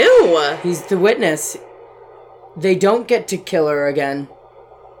you do? He's the witness. They don't get to kill her again.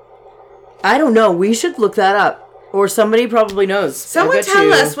 I don't know. We should look that up. Or somebody probably knows. Someone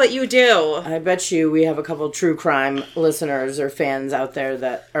tell us what you do. I bet you we have a couple true crime listeners or fans out there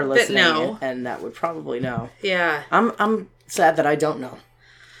that are listening know. and that would probably know. Yeah. I'm sad that I don't know.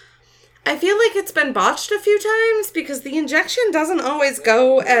 I feel like it's been botched a few times because the injection doesn't always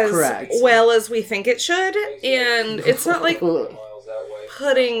go as Correct. well as we think it should. And it's not like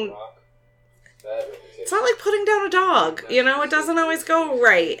putting... It's not like putting down a dog, you know? It doesn't always go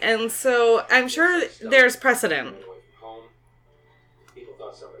right. And so I'm sure there's precedent.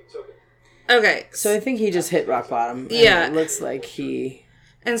 Okay. So I think he just hit rock bottom. And Yeah. It looks like he...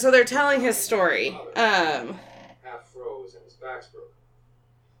 And so they're telling his story. Half froze and his back's broken.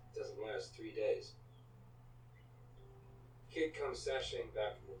 Doesn't last 3 days. Kid comes sashaying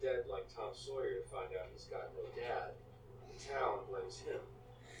back from the dead like Tom Sawyer to find out he's got no dad. The town blames him.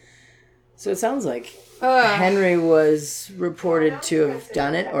 So it sounds like Henry was reported to have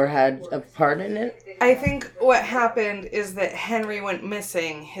done it or had a part in it. I think what happened is that Henry went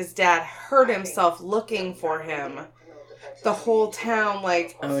missing. His dad hurt himself looking for him. The whole town,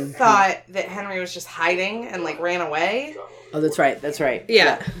 thought that Henry was just hiding and, ran away. Oh, that's right. That's right.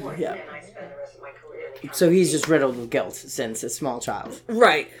 Yeah. Yeah. So he's just riddled with guilt since a small child.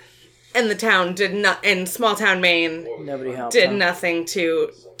 Right. And the town did not, in small town Maine, Nobody helped did him. nothing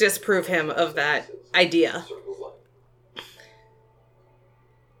to disprove him of that idea.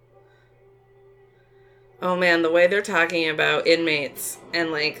 Oh man, the way they're talking about inmates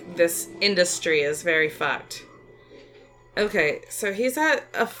and this industry is very fucked. Okay, so he's at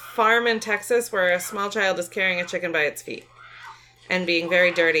a farm in Texas where a small child is carrying a chicken by its feet and being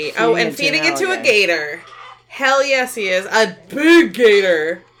very dirty. Feeding it to a gator. Hell yes, he is. A big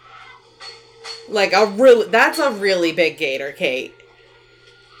gator. That's a really big gator, Kate.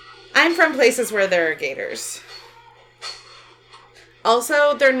 I'm from places where there are gators.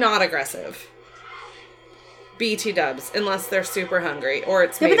 Also, they're not aggressive. BT dubs, unless they're super hungry or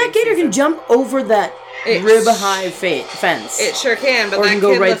it's Yeah, but that mating gator season. can jump over that It rib-high fence. It sure can, but Or it that can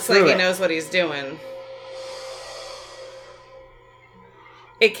go kid right looks like through he it. knows what he's doing.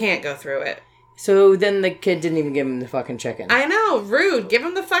 It can't go through it. So then the kid didn't even give him the fucking chicken. I know, rude. Give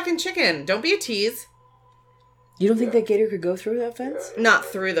him the fucking chicken. Don't be a tease. You don't think that gator could go through that fence? Not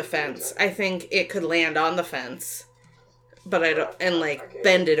through the fence. I think it could land on the fence, but I don't, and like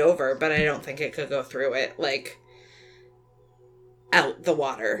bend it over. But I don't think it could go through it, like out the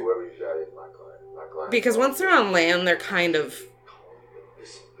water. Whoever you shot is my client. My client. Because once they're on land, they're kind of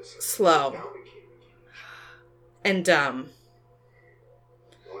Listen. slow and dumb.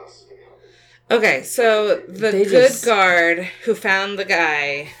 What else is gonna help? Okay, so the They good just- guard who found the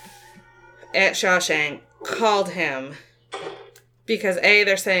guy at Shawshank called him because A,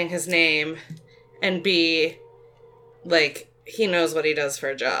 they're saying his name, and B, like, he knows what he does for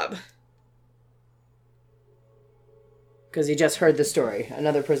a job. Because he just heard the story.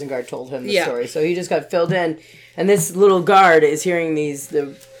 Another prison guard told him the Yeah. story. So he just got filled in. And this little guard is hearing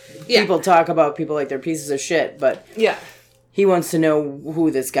the Yeah. people talk about people like they're pieces of shit. But Yeah. he wants to know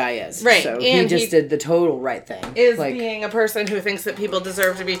who this guy is. Right, So he and just he did the total right thing. Is like, being a person who thinks that people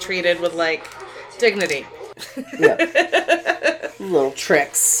deserve to be treated with, like, dignity. yeah. Little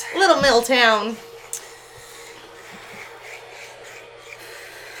tricks. Little Milltown.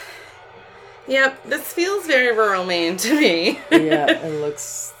 Yep, this feels very rural Maine to me. Yeah, it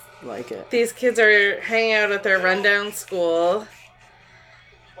looks like it. These kids are hanging out at their rundown school.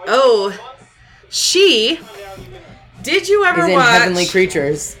 Oh, did you ever He's in watch... Heavenly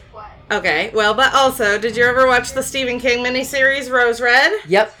Creatures. Okay, well, but also, did you ever watch the Stephen King miniseries, Rose Red?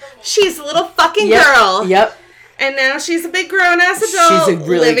 Yep. She's a little fucking Yep. girl. Yep. And now she's a big grown-ass adult She's a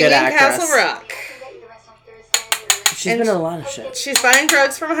really living good in actress. Castle Rock. She's been in a lot of shit. She's buying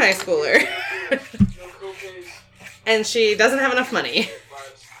drugs from a high schooler. And she doesn't have enough money.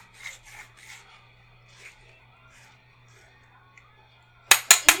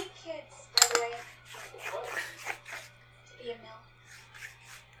 Any kids, by the way, to be a mill.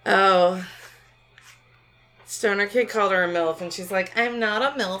 Oh. Stoner kid called her a MILF, and she's like, I'm not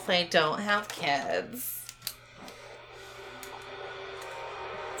a MILF, I don't have kids.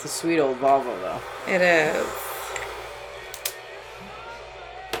 It's a sweet old Volvo, though. It is.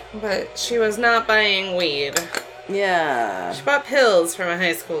 But she was not buying weed. Yeah. She bought pills from a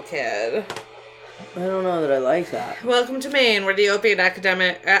high school kid. I don't know that I like that. Welcome to Maine, where the opiate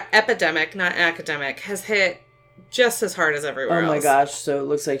epidemic, not academic, has hit just as hard as everywhere Oh else. my gosh, so it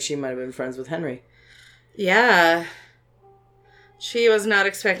looks like she might have been friends with Henry. Yeah. She was not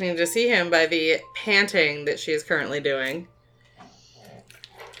expecting to see him by the panting that she is currently doing.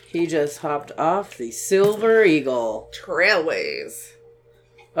 He just hopped off the Silver Eagle. Trailways.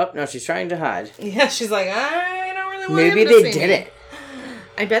 Oh, no, she's trying to hide. Yeah, she's like, I don't really want Maybe him to they see did me. it.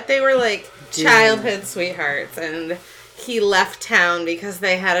 I bet they were like Dude. childhood sweethearts and he left town because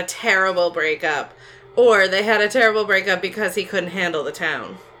they had a terrible breakup. Or they had a terrible breakup because he couldn't handle the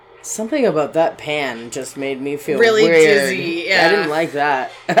town. Something about that pan just made me feel Really weird. dizzy, yeah. I didn't like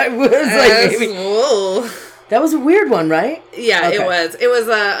that. I was like, maybe... Whoa. That was a weird one, right? Yeah, Okay. it was. It was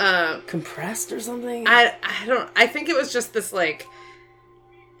a Compressed or something? I think it was just this like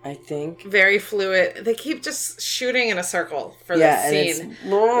I think. very fluid. They keep just shooting in a circle for Yeah, and this scene,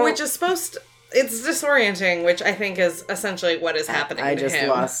 which is supposed to, it's disorienting, which I think is essentially what is happening I to just him.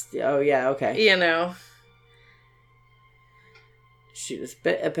 lost. Oh, yeah, okay. You know. She just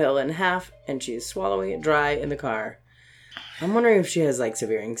bit a pill in half, and she's swallowing it dry in the car. I'm wondering if she has, like,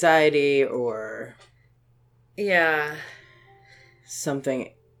 severe anxiety or Yeah.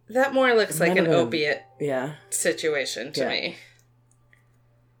 something. That more looks like None an of them- opiate Yeah. situation to Yeah. me.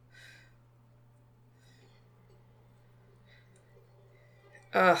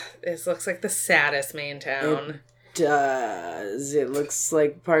 Ugh, this looks like the saddest Maine town. Does. It looks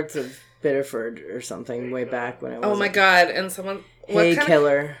like parts of Biddeford or something way back when I was. Oh my god, and someone... Hey, what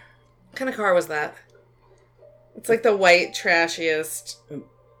killer. kind of car was that? It's like the white, trashiest...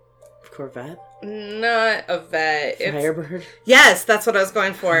 Corvette? Not a vet. It's, Firebird? yes, that's what I was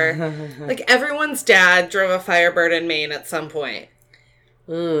going for. Like, everyone's dad drove a Firebird in Maine at some point.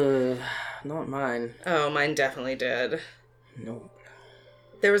 Ugh, not mine. Oh, mine definitely did. Nope.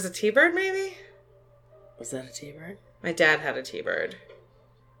 There was a T-Bird, maybe? Was that a T-Bird? My dad had a T-Bird.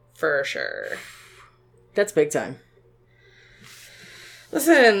 For sure. That's big time.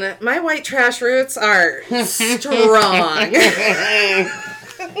 Listen, my white trash roots are strong.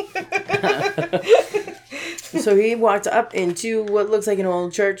 So he walked up into what looks like an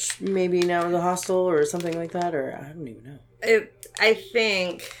old church, maybe now the hostel or something like that, or I don't even know. I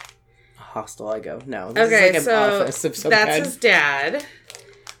think... Oh, hostel I go. No. This Okay, is like an so office of some that's kind. his dad.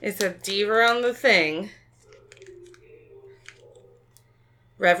 It said Deaver on the thing.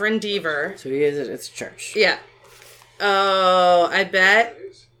 Reverend Deaver. So he is at its church. Yeah. Oh, I bet.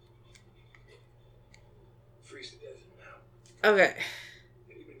 Freeze to death now. Okay.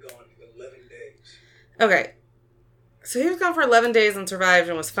 And you've been gone 11 days. Okay. So he was gone for 11 days and survived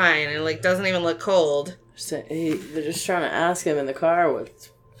and was fine and, like, doesn't even look cold. So they're just trying to ask him in the car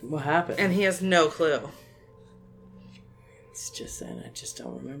what happened. And he has no clue. It's just that I just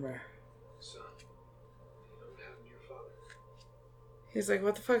don't remember. Son, you know what happened to your father? He's like,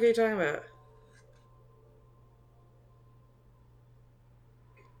 what the fuck are you talking about?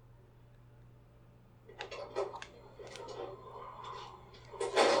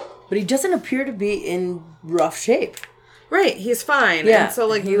 But he doesn't appear to be in rough shape. Right, he's fine. Yeah, And so,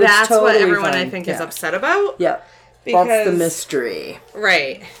 like, he was that's what totally everyone, I fine. think, is Yeah. upset about. Yeah. Because, That's the mystery.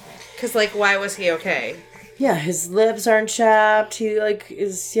 Right. Because, like, why was he okay? Yeah, his lips aren't chapped. He, like,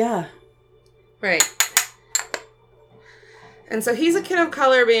 is, yeah. Right. And so he's a kid of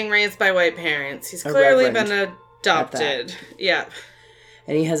color being raised by white parents. He's A clearly reverend been adopted. Yeah.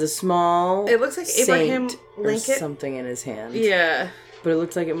 And he has a small It looks like Abraham saint or Lincoln. something in his hand. Yeah. But it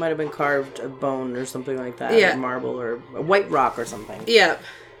looks like it might have been carved a bone or something like that. Yeah. Or marble or a white rock or something. Yeah.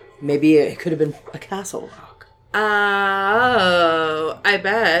 Maybe it could have been a castle rock. Oh, I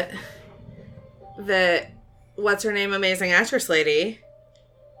bet that what's her name, amazing actress lady,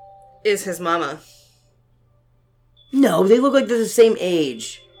 is his mama. No, they look like they're the same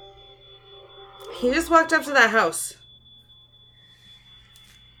age. He just walked up to that house.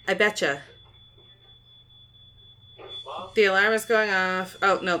 I betcha. The alarm is going off.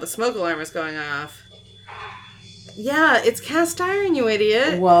 Oh, no, the smoke alarm is going off. Yeah, it's cast iron, you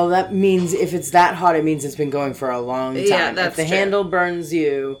idiot. Well, that means if it's that hot, it means it's been going for a long time. Yeah, that's if the true. handle burns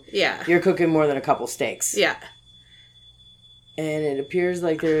you, Yeah. you're cooking more than a couple steaks. Yeah. And it appears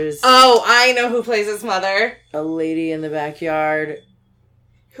like there's Oh, I know who plays his mother. a lady in the backyard.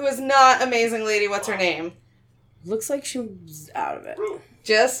 Who is not amazing lady. What's her name? Looks like she was out of it.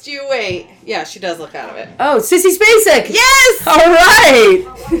 Just you wait. Yeah, she does look out of it. Oh, Sissy Spacek! Yes! All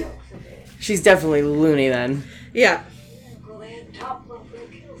right! She's definitely loony then. Yeah. Go ahead, top rope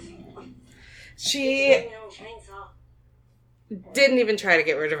and kill someone. She Bring your own chainsaw. didn't even try to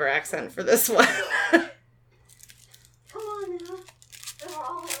get rid of her accent for this one. Come on now. They were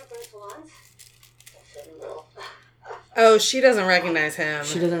all immigrants once. Oh, she doesn't recognize him.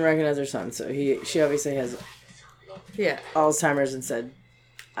 She doesn't recognize her son, so she obviously has Yeah. Alzheimer's and said,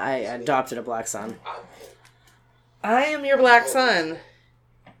 I adopted a black son. I am your black son.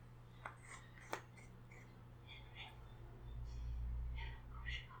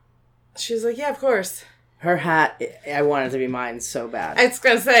 She's like, yeah, of course. Her hat, I want it to be mine so bad. I was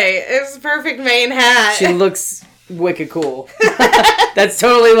gonna say, it's a perfect main hat. She looks wicked cool. That's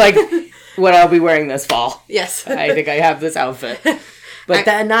totally like what I'll be wearing this fall. Yes. I think I have this outfit. But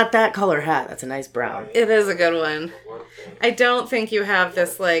not that color hat. That's a nice brown. It is a good one. I don't think you have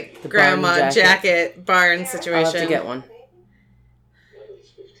this, like, The grandma barn jacket barn situation. I'll have to get one.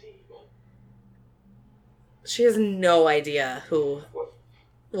 She has no idea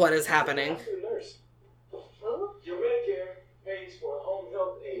what is happening. Nurse. Your Medicare pays for home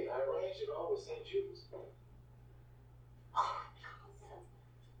health aid. I arranged it all with St. Jude's.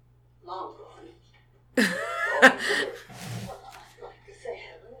 Long gone. I'd like to say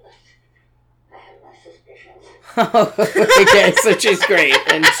Helen, but I have my suspicions. Okay, so she's great.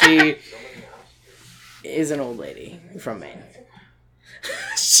 And she is an old lady from Maine.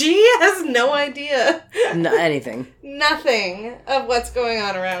 She has no idea. Anything. Nothing of what's going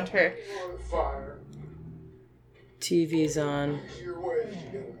on around her. Fire. TV's on. Your way.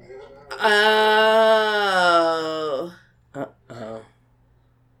 Oh. Uh-oh.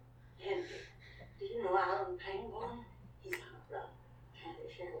 Henry, do you know Alan Pangborn? He's on the run. County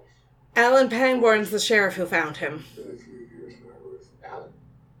sheriff. Alan Pangborn's the sheriff who found him. Been a few years now with Alan.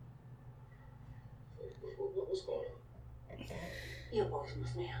 What's going on? You boys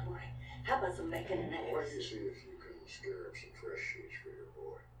must be hungry. How about some bacon and Why eggs? don't you see if you can scare up some fresh sheets for your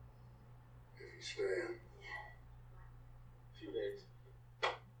boy? If he's staying. A few days.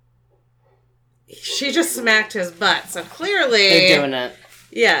 She just smacked his butt, so clearly... They're doing it.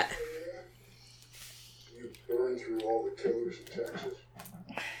 Yeah. You burn through all the killers in Texas.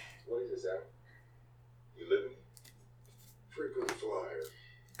 What is this, Al? You living? Frequent flyer.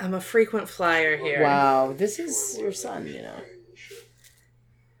 I'm a frequent flyer here. Wow, this is your son, you know.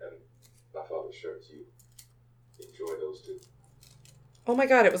 And my father's shirts, you enjoy those too. Oh my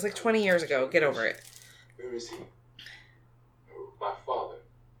god, it was like 20 years ago. Get over it. Where is he? Oh, my father.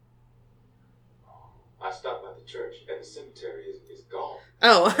 the cemetery is gone.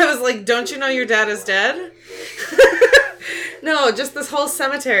 Oh, I was like, don't you know your dad is dead? No, just this whole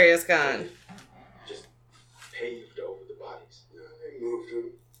cemetery is gone. Just paved over the bodies. Yeah, they moved him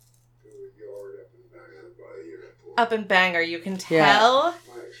to a yard up in Bangor by the airport. Up in Bangor, you can tell My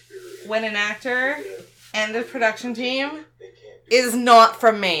experience. when an actor and the production team They can't do is not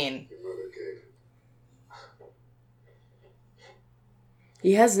from Maine. Your mother gave him.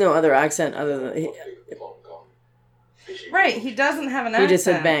 He has no other accent other than pick up the phone and call me. Right, he doesn't have an he accent. just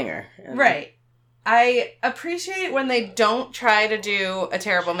said banger. Right. I appreciate when they don't try to do a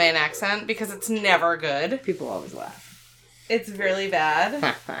terrible Maine accent because it's never good. People always laugh. It's really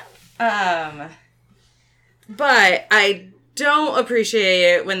bad. But I don't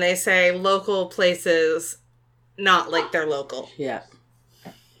appreciate it when they say local places not like they're local. Yeah.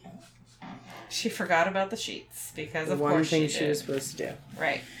 She forgot about the sheets because The of one course thing she she did. was supposed to do.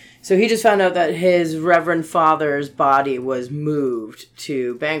 Right. So he just found out that his reverend father's body was moved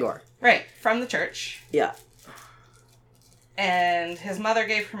to Bangor. Right. From the church. Yeah. And his mother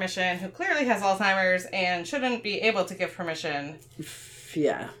gave permission, who clearly has Alzheimer's and shouldn't be able to give permission.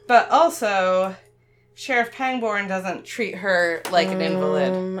 Yeah. But also, Sheriff Pangborn doesn't treat her like an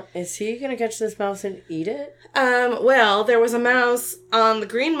invalid. Is he gonna catch this mouse and eat it? Well, there was a mouse on the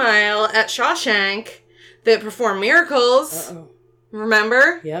Green Mile at Shawshank that performed miracles. Uh-oh.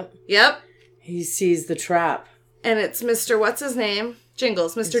 Remember? Yep. Yep. He sees the trap. And it's Mr. What's his name?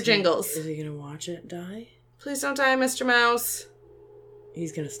 Jingles. Mr. Jingles. Is he gonna watch it die? Please don't die, Mr. Mouse.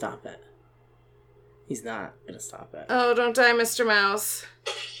 He's gonna stop it. He's not gonna stop it. Oh, don't die, Mr. Mouse.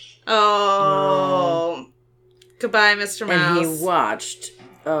 Oh. Goodbye, Mr. Mouse. And he watched.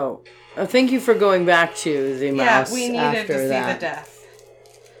 Oh, thank you for going back to the mouse. Yeah, we needed after to see that. the death.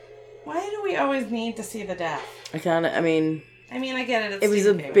 Why do we always need to see the death? I mean, I get it. It's it was a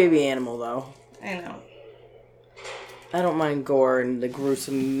Stephen King. baby animal, though. I know. I don't mind gore and the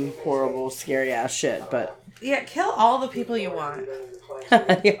gruesome, horrible, scary ass shit, but Yeah, kill all the people you want.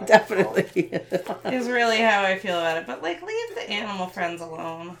 yeah, definitely. Is really how I feel about it. But, like, leave the animal friends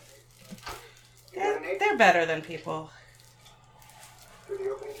alone. They're better than people. Do the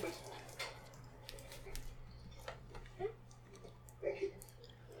opening, please. Thank you.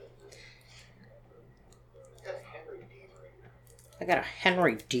 Got a Henry Deaver in there. I got a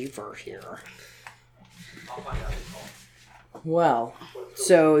Henry Deaver here. I'll find out. Well,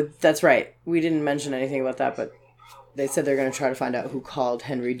 so that's right. We didn't mention anything about that, but they said they're going to try to find out who called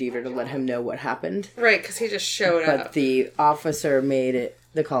Henry Deaver to let him know what happened. Right, because he just showed But up. the officer made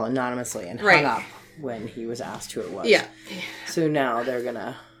the call anonymously and Right. hung up when he was asked who it was. Yeah. So now they're going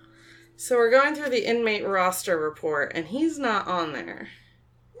to... So we're going through the inmate roster report, and he's not on there.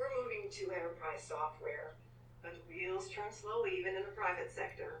 We're moving to enterprise software, but the wheels turn slowly even in the private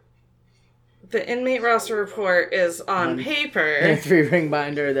sector. The inmate roster report is on a paper. 3-ring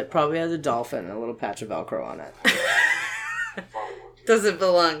binder that probably has a dolphin and a little patch of Velcro on it. Does it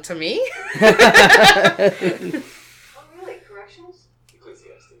belong to me? Oh, really? Corrections?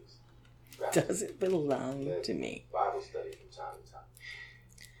 Ecclesiastes. Does it belong to me? Bible study from time to time.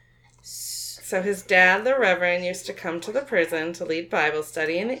 So his dad, the Reverend, used to come to the prison to lead Bible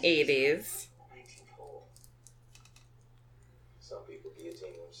study in the 80s. Some people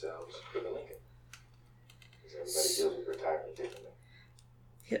guillotine themselves with a Lincoln. Because everybody deals with retirement differently.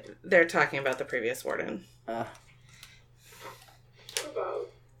 They're talking about the previous warden. What about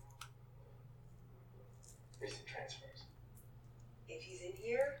recent transfers? If he's in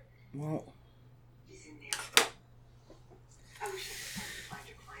here, Well, he's in there. I wish I could find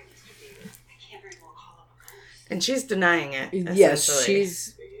your client, Mr. David. I can't very well call up a ghost. And she's denying it. yes, essentially.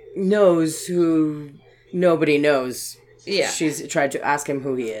 she's knows who nobody knows. Yeah. She's tried to ask him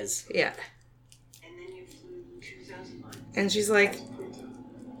who he is. Yeah. And then you flew 2,000 miles. And she's like,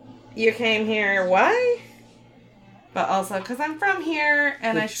 you came here, why? But also, because I'm from here,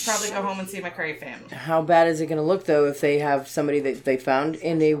 and I should probably go home and see my curry family. How bad is it going to look, though, if they have somebody that they found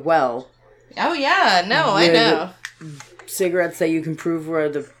in a well, Oh, yeah, no, I With- know. cigarettes that you can prove were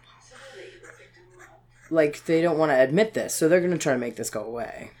the... Like, they don't want to admit this, so they're going to try to make this go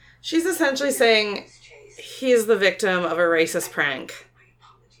away. She's essentially saying he's the victim of a racist prank.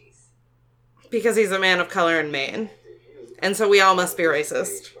 Because he's a man of color in Maine. And so we all must be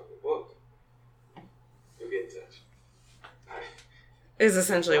racist. From the book. You'll get in touch. Is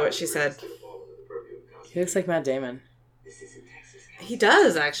essentially what she said. He looks like Matt Damon. He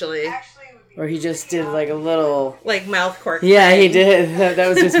does, actually. Actually, it would be Or he just did, like, a little... Like mouth cork. Yeah, he thing. did. That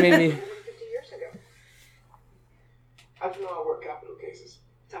was just made me... 50 years ago. How'd you know I work capital cases?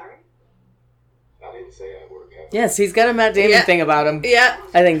 Sorry? I didn't say I work capital. Yes, he's got a Matt Damon Yeah. thing about him. Yeah,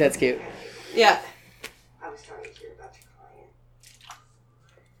 I think that's cute. yeah. I was sorry to hear about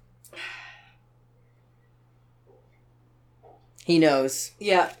He knows.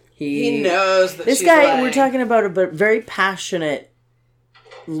 Yeah. He knows that this she's guy, lying. we're talking about a very passionate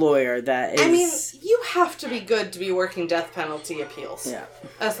lawyer that is... I mean, you have to be good to be working death penalty appeals. Yeah.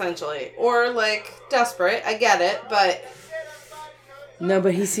 Essentially. Or, like, desperate. I get it, but... No,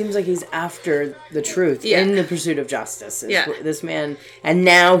 but he seems like he's after the truth in the pursuit of justice. This man... And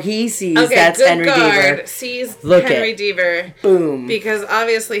now he sees that's Henry Deaver. Sees Look Henry Deaver. Boom. Because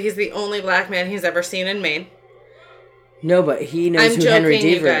obviously he's the only black man he's ever seen in Maine. No, but he knows who Henry Deaver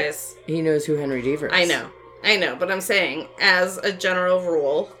is. You guys. He knows who Henry Deaver is. I know, but I'm saying, as a general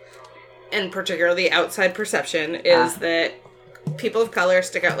rule, and particularly outside perception, is that people of color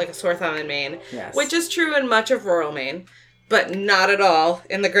stick out like a sore thumb in Maine. Yes. Which is true in much of rural Maine, but not at all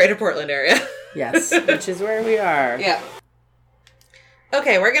in the greater Portland area. Yes, which is where we are. Yeah.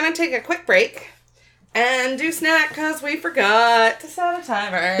 Okay, we're going to take a quick break and do snack because we forgot to set a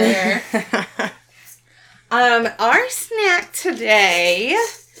timer. Our snack today,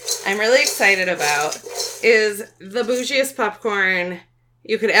 I'm really excited about, is the bougiest popcorn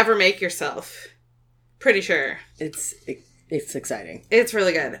you could ever make yourself. Pretty sure. It's exciting. It's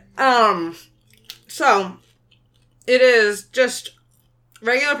really good. So, it is just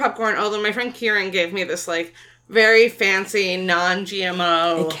regular popcorn, although my friend Kieran gave me this, like, very fancy,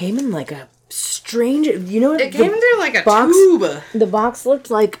 non-GMO. It came in like a strange... You know what? It came through like a box, tube. The box looked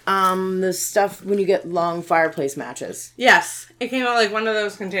like the stuff when you get long fireplace matches. Yes. It came out like one of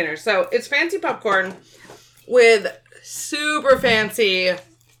those containers. So, it's fancy popcorn with super fancy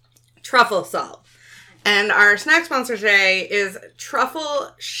truffle salt. And our snack sponsor today is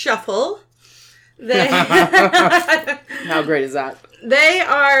Truffle Shuffle. How great is that? They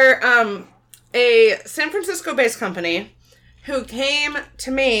are a San Francisco-based company who came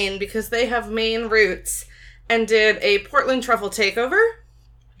to Maine because they have Maine roots and did a Portland truffle takeover,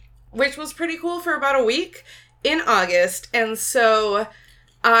 which was pretty cool for about a week in August. And so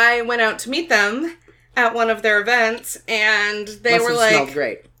I went out to meet them at one of their events, and they were like, smelled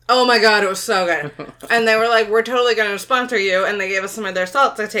great. Oh my god, it was so good. And they were like, we're totally going to sponsor you. And they gave us some of their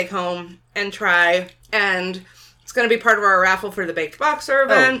salt to take home and try. And it's going to be part of our raffle for the Baked Boxer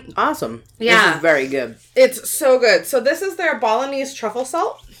event. Oh, awesome. Yeah. This is very good. It's so good. So this is their Balinese truffle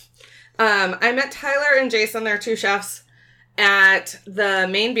salt. I met Tyler and Jason, their two chefs, at the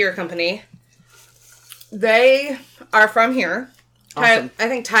Maine Beer Company. They are from here. Awesome. I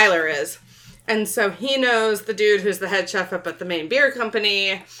think Tyler is. And so he knows the dude who's the head chef up at the Maine Beer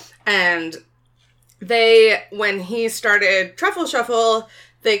Company. And they, when he started Truffle Shuffle,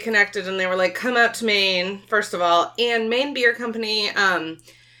 they connected and they were like, come out to Maine, first of all. And Maine Beer Company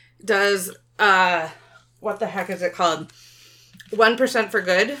does, what the heck is it called? 1% for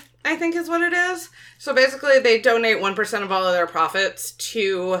Good, I think is what it is. So basically they donate 1% of all of their profits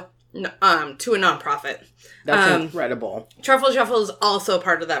to a nonprofit. That's incredible. Truffle Shuffle is also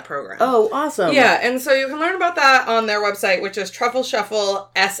part of that program. Oh, awesome. Yeah, and so you can learn about that on their website, which is Truffle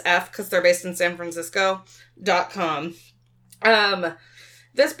Shuffle SF, because they're based in San Francisco.com.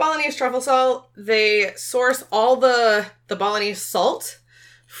 This Balinese truffle salt, they source all the Balinese salt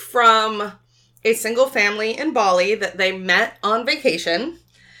from a single family in Bali that they met on vacation.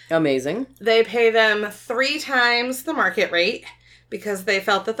 Amazing. They pay them 3 times the market rate, because they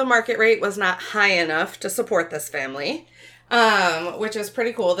felt that the market rate was not high enough to support this family, which is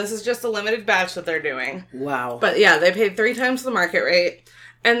pretty cool. This is just a limited batch that they're doing. Wow. But yeah, they paid 3 times the market rate.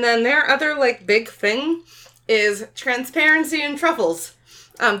 And then their other, like, big thing is transparency in truffles.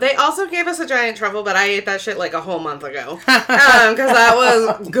 They also gave us a giant truffle, but I ate that shit like a whole month ago. Because that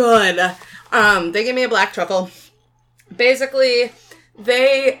was good. They gave me a black truffle. Basically,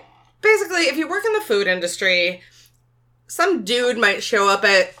 if you work in the food industry, some dude might show up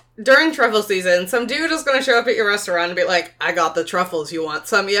during truffle season, some dude is going to show up at your restaurant and be like, I got the truffles, you want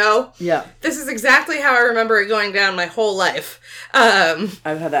some, yo? Yeah. This is exactly how I remember it going down my whole life. I've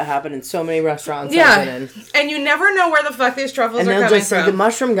had that happen in so many restaurants yeah. I've been in. And you never know where the fuck these truffles are coming from. And they'll just say, the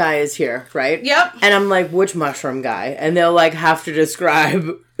mushroom guy is here, right? Yep. And I'm like, which mushroom guy? And they'll, like, have to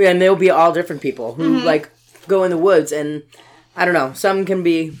describe, and they'll be all different people who, like, go in the woods, and I don't know, some can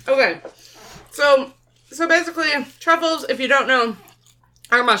be... Okay. So basically, truffles, if you don't know,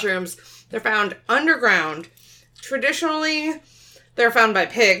 are mushrooms. They're found underground. Traditionally, they're found by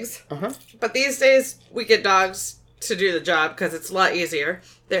pigs. Uh-huh. But these days, we get dogs to do the job because it's a lot easier.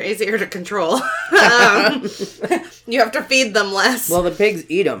 They're easier to control. You have to feed them less. Well, the pigs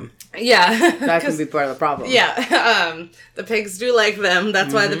eat them. Yeah. That can be part of the problem. Yeah. The pigs do like them.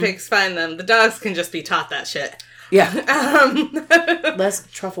 That's why the pigs find them. The dogs can just be taught that shit. Yeah. Less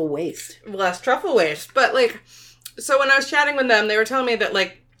truffle waste. Less truffle waste. But, like, so when I was chatting with them, they were telling me that,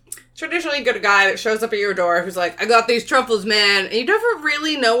 like, traditionally get a guy that shows up at your door who's like, I got these truffles, man. And you never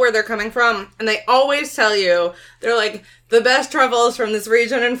really know where they're coming from. And they always tell you, they're like, the best truffles from this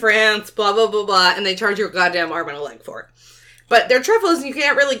region in France, blah, blah, blah, blah. And they charge you a goddamn arm and a leg for it. But they're truffles and you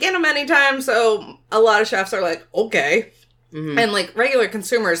can't really get them anytime. So a lot of chefs are like, okay. And like regular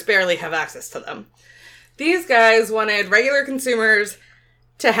consumers barely have access to them. These guys wanted regular consumers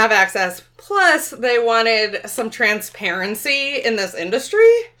to have access. Plus, they wanted some transparency in this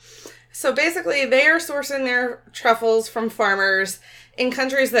industry. So basically, they are sourcing their truffles from farmers in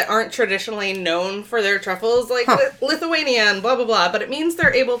countries that aren't traditionally known for their truffles, like Lithuania and blah, blah, blah. But it means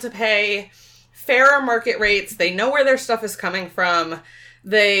they're able to pay fairer market rates. They know where their stuff is coming from.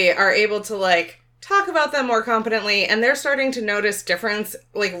 They are able to, like, talk about them more competently. And they're starting to notice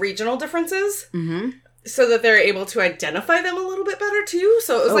regional differences. So that they're able to identify them a little bit better, too.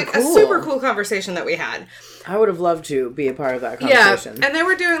 So it was, a super cool conversation that we had. I would have loved to be a part of that conversation. Yeah, and they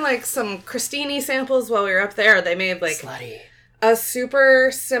were doing, like, some crostini samples while we were up there. They made, like, Slutty. a super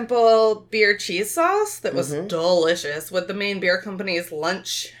simple beer cheese sauce that was delicious with the main beer company's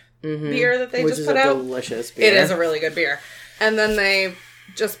lunch beer that they just put out. Which is a delicious beer. It is a really good beer. And then they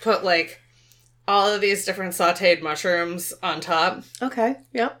just put, like, all of these different sautéed mushrooms on top. Okay,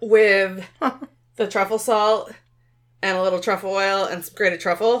 yep. With the truffle salt and a little truffle oil and some grated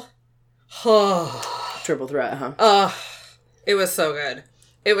truffle. Triple threat, huh? It was so good.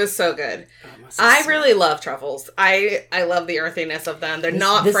 It was so good. I really love truffles. I love the earthiness of them. They're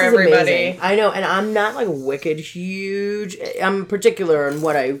not for everybody. Amazing. I know, and I'm not like wicked huge. I'm particular in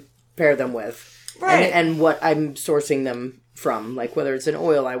what I pair them with. Right. And what I'm sourcing them from. Like whether it's an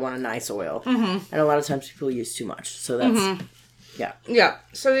oil, I want a nice oil. And a lot of times people use too much. So that's, yeah. Yeah.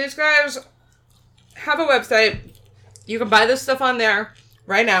 So these guys have a website. You can buy this stuff on there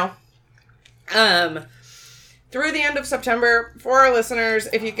right now. Through the end of September, for our listeners,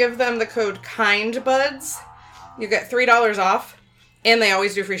 if you give them the code KINDBUDS, you get $3 off, and they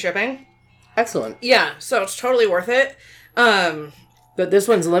always do free shipping. Excellent. Yeah, so it's totally worth it. But this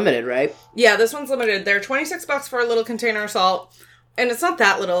one's limited, right? Yeah, this one's limited. They're $26 for a little container of salt, and it's not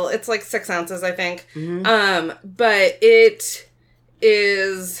that little. It's like 6 ounces, I think. But it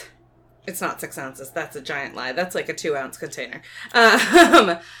is... It's not 6 ounces. That's a giant lie. That's like a 2-ounce container.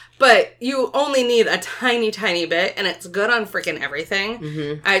 But you only need a tiny, tiny bit, and it's good on freaking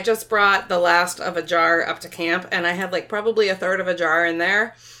everything. I just brought the last of a jar up to camp, and I had like probably a third of a jar in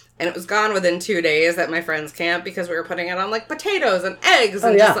there, and it was gone within 2 days at my friend's camp because we were putting it on like potatoes and eggs.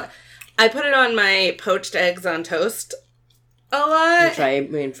 And just like, I put it on my poached eggs on toast a lot. Which I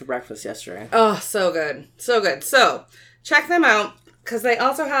made for breakfast yesterday. Oh, so good. So good. So, check them out, because they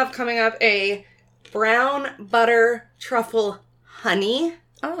also have coming up a brown butter truffle honey.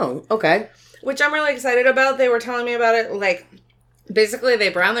 Oh, okay. Which I'm really excited about. They were telling me about it, like, basically they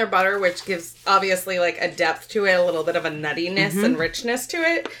brown their butter, which gives, obviously, like, a depth to it, a little bit of a nuttiness and richness to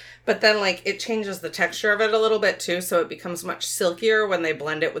it. But then, like, it changes the texture of it a little bit, too, so it becomes much silkier when they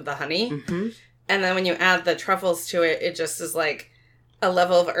blend it with the honey. And then when you add the truffles to it, it just is, like, a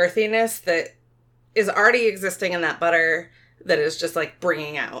level of earthiness that is already existing in that butter that is just, like,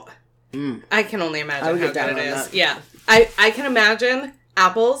 bringing out. I can only imagine how good it is. That. Yeah. I can imagine...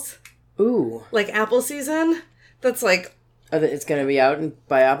 apples. Ooh. Like apple season. That's like... It's going to be out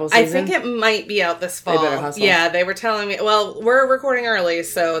by apple season? I think it might be out this fall. They better hustle. Yeah, they were telling me... Well, we're recording early,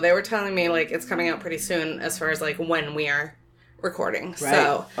 so they were telling me, like, it's coming out pretty soon as far as, like, when we are recording. Right.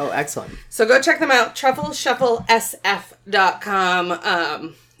 So, oh, excellent. So go check them out.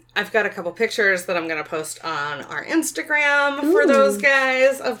 TruffleShuffleSF.com. I've got a couple pictures that I'm going to post on our Instagram for those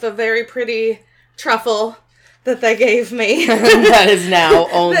guys of the very pretty truffle that they gave me. That is now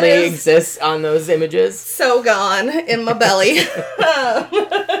only exists on those images. So gone in my belly.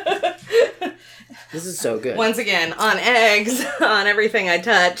 This is so good. Once again, on eggs, on everything I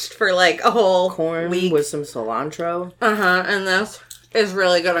touched for like a whole corn week. With some cilantro. And this is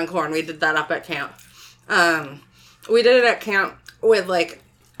really good on corn. We did that up at camp. We did it at camp with like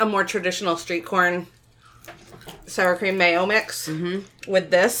a more traditional street corn sour cream mayo mix with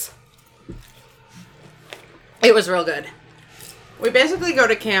this. It was real good. We basically go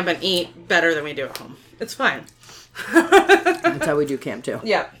to camp and eat better than we do at home. It's fine. That's how we do camp, too.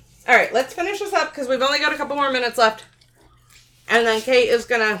 Yeah. All right, let's finish this up because we've only got a couple more minutes left. And then Kate is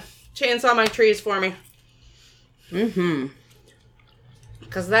going to chainsaw my trees for me.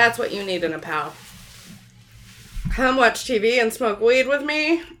 Because that's what you need in a pal. Come watch TV and smoke weed with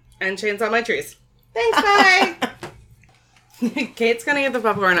me and chainsaw my trees. Thanks, bye! Kate's gonna get the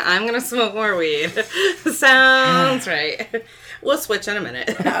popcorn. I'm gonna smoke more weed. Sounds right. We'll switch in a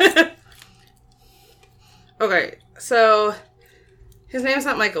minute. Okay, so His name's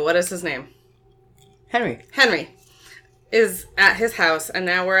not Michael. What is his name? Henry. Henry is at his house, and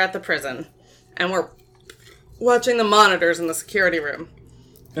now we're at the prison. And we're watching the monitors in the security room.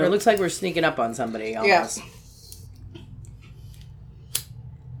 It looks like we're sneaking up on somebody almost. Yeah.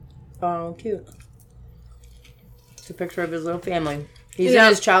 Oh, cute. It's a picture of his little family. He's Yeah. in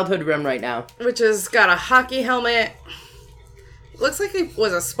his childhood room right now. Which has got a hockey helmet. Looks like he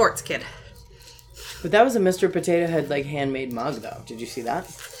was a sports kid. But that was a Mr. Potato Head, like, handmade mug, though. Did you see that?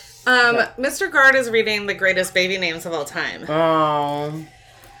 Mr. Guard is reading the greatest baby names of all time. Oh.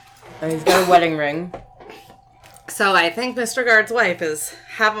 And he's got a wedding ring. So I think Mr. Guard's wife is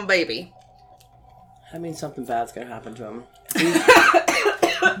having a baby. That means something bad's gonna happen to him.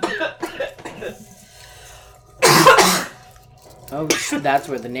 Oh, that's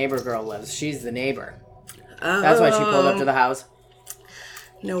where the neighbor girl lives. She's the neighbor. That's why she pulled up to the house.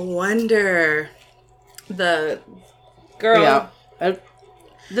 No wonder. The girl... Yeah.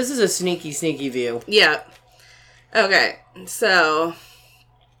 This is a sneaky, sneaky view. Yeah. Okay, so...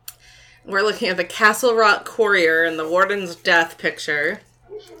 We're looking at the Castle Rock Courier and the warden's death picture.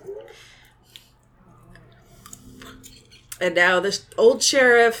 And now this old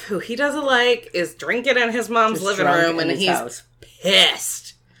sheriff, who he doesn't like, is drinking in his mom's Just living drunk room, in and his he's house.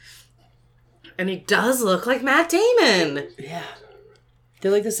 pissed. And he does look like Matt Damon. Yeah.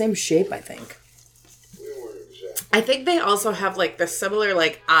 They're like the same shape, I think. I think they also have like the similar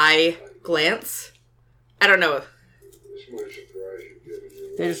like eye glance. I don't know.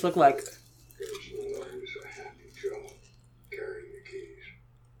 They just look like... a happy job carrying the keys.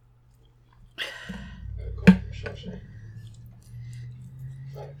 Call him something.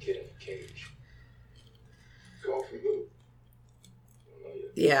 Like a kid in a cage. Call from who? Don't know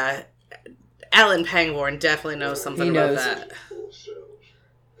yet. Yeah. Alan Pangborn definitely knows something He about knows. that. Full of cells.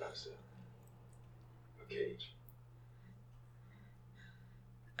 That's a cage.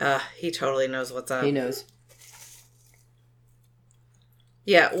 He totally knows what's up. He knows.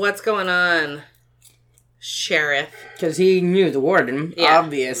 Yeah, what's going on, Sheriff? Because he knew the warden, Yeah.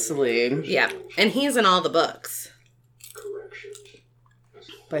 obviously. Yeah, and he's in all the books. Corrections.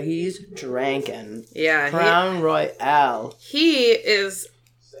 But he's drinking. Yeah, Crown Royale. he is,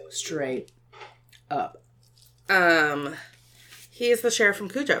 Straight up. he is the sheriff from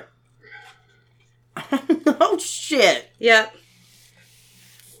Cujo. Oh, shit. Yep.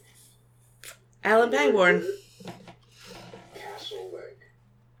 Alan Pangborn Castle Lake.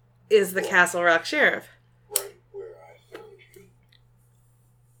 is the Castle Rock Sheriff. Right where I found you.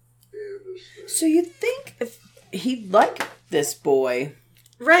 And this thing. So you'd think if he'd like this boy.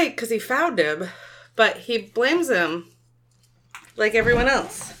 Right, because he found him, but he blames him like everyone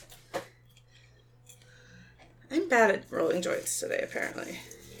else. I'm bad at rolling joints today, apparently.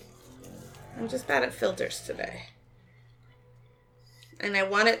 I'm just bad at filters today. And I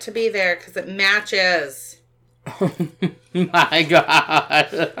want it to be there because it matches. My God.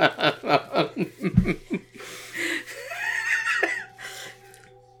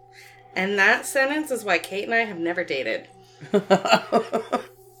 And that sentence is why Kate and I have never dated. Because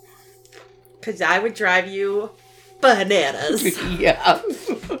I would drive you bananas. Yeah.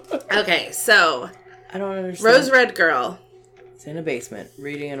 Okay, so I don't understand. Rose Red Girl It's in a basement,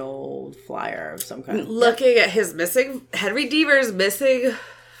 reading an old flyer of some kind. looking at his missing, Henry Deaver's missing Oh,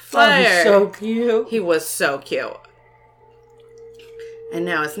 flyer. he's so cute. He was so cute. And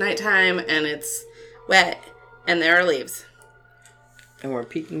now it's nighttime and it's wet and there are leaves. And we're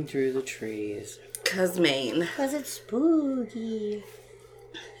peeking through the trees. 'Cause Maine. Because it's spooky.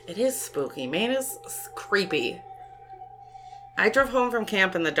 It is spooky. Maine is creepy. I drove home from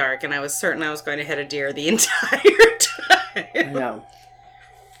camp in the dark and I was certain I was going to hit a deer the entire I time. know.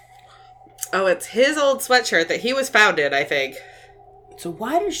 Oh, it's his old sweatshirt that he was found in, I think. So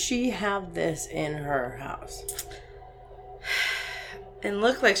why does she have this in her house? And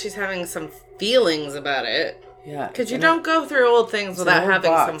look like she's having some feelings about it. Yeah. Because you it's in don't go through old things it's an without old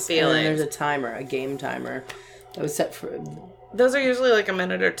having box, some and feelings. then there's a timer, a game timer that was set for... Those are usually like a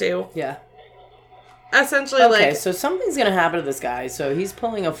minute or two. Yeah. Essentially, Okay, like, so something's going to happen to this guy. So he's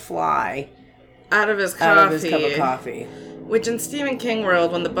pulling a fly out of his coffee. out of his cup of coffee. Which in Stephen King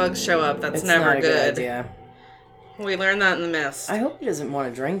world, when the bugs show up, that's It's never not a good. idea. We learned that in The Mist. I hope he doesn't want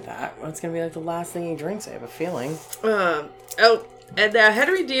to drink that. It's going to be like the last thing he drinks, I have a feeling. Oh, and now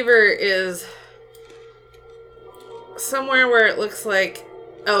Henry Deaver is somewhere where it looks like...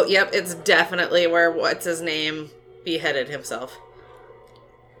 Oh, yep, it's definitely where what's-his-name beheaded himself.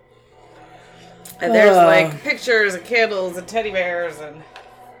 And there's, like, pictures and candles and teddy bears and...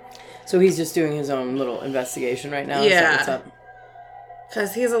 So he's just doing his own little investigation right now? Yeah. Is that what's up?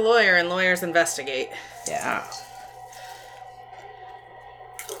 Because he's a lawyer and lawyers investigate. Yeah.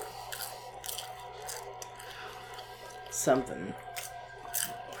 something.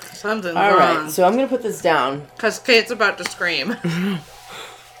 Something's All right, wrong. so I'm going to put this down. Because Kate's about to scream.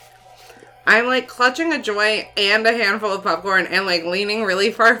 I'm, like, clutching a joint and a handful of popcorn and, like, leaning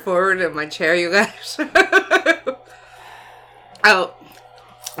really far forward in my chair, you guys. Oh.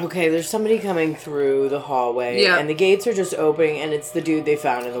 Okay, there's somebody coming through the hallway, Yeah. and the gates are just opening, and it's the dude they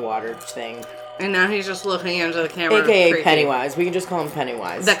found in the water thing. And now he's just looking into the camera. AKA creepy. Pennywise. We can just call him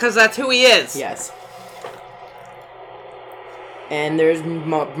Pennywise. Because that's who he is. Yes. And there's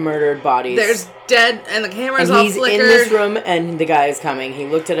murdered bodies. There's dead, and the camera's and all he's flickered. in this room, and the guy is coming. He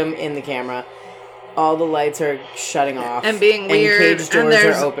looked at him in the camera. All the lights are shutting off. And being weird. And cage And doors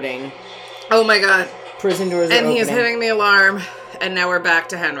there's- are opening. Oh my god. Prison doors are And opening. he's hitting the alarm, and now we're back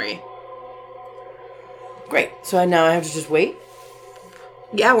to Henry. Great. So now I have to just wait?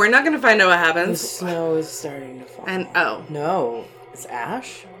 Yeah, we're not going to find out what The happens. snow is starting to fall. And, oh, No. It's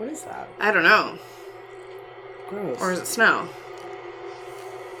ash? What is that? I don't know. Gross. Or is it snow?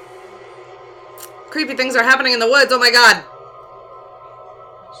 Creepy things are happening in the woods. Oh my god.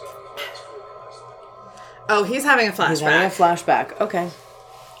 Oh, he's having a flashback. He's having a flashback. Okay.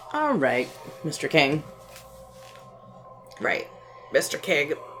 All right, Mr. King. Right. Mr.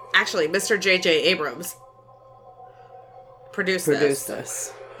 King. Actually, Mr. J.J. Abrams. Produced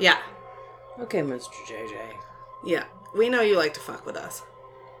This. Yeah. Okay, Mr. JJ. Yeah. We know you like to fuck with us.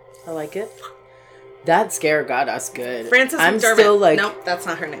 I like it. That scare got us good. Frances I'm McDermott. still like Nope, that's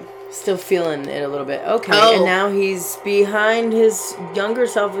not her name. still feeling it a little bit. Okay, Oh. and now he's behind his younger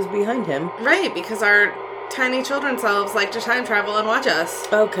self is behind him. Right, because our tiny children selves like to time travel and watch us.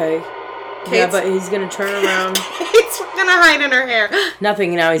 Okay. Yeah, Kate's- but he's gonna turn around. He's gonna hide in her hair.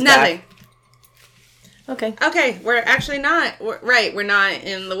 Nothing. Now he's Nothing. back. Okay. Okay, we're actually not. We're not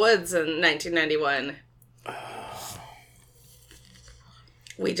in the woods in 1991.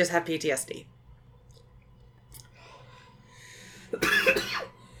 We just have PTSD.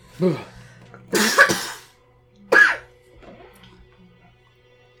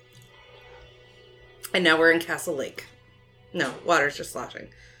 And now we're in Castle Lake. No, water's just sloshing.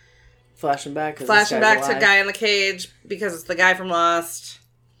 Flashing back. 'cause this Flashing guy's back to alive. guy in the cage because it's the guy from Lost.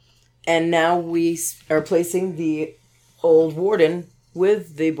 And now we are placing the old warden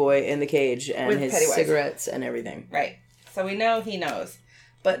with the boy in the cage and With his Pennywise. cigarettes and everything. Right. So we know he knows.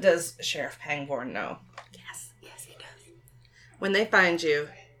 But does Sheriff Pangborn know? Yes. Yes, he does. When they find you...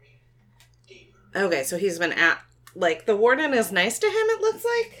 Okay, so he's been at... Like, the warden is nice to him, it looks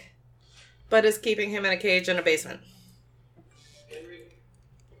like. But is keeping him in a cage in a basement. Henry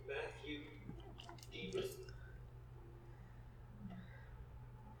Matthew Deaver.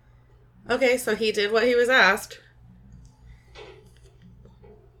 Okay, so he did what he was asked.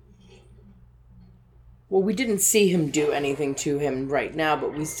 Well, we didn't see him do anything to him right now,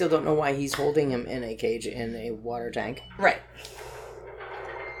 but we still don't know why he's holding him in a cage in a water tank. Right.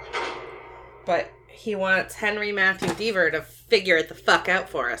 But he wants Henry Matthew Deaver to figure it the fuck out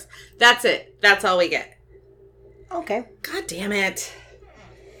for us. That's it. That's all we get. Okay. God damn it.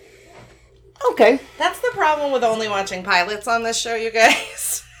 Okay. That's the problem with only watching pilots on this show, you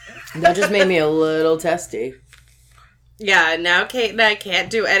guys. That just made me a little testy. Yeah, now Kate and I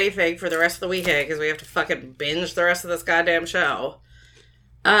can't do anything for the rest of the weekend because we have to fucking binge the rest of this goddamn show.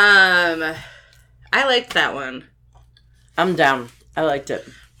 I liked that one. I'm down. I liked it.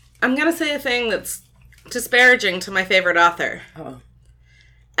 I'm gonna say a thing that's disparaging to my favorite author. Oh.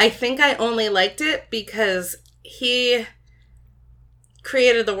 I think I only liked it because he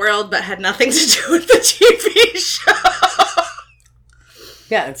created the world but had nothing to do with the TV show.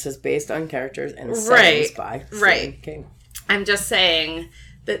 Yeah, it says based on characters and Right, settings by Stephen right. King. I'm just saying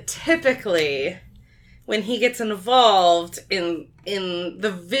that typically when he gets involved in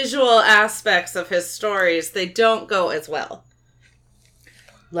the visual aspects of his stories, they don't go as well.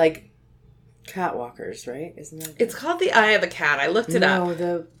 Like catwalkers, right? Isn't that It's called The Eye of the Cat. I looked it No, up.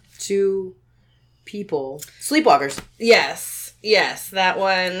 the two people. Sleepwalkers Yes, that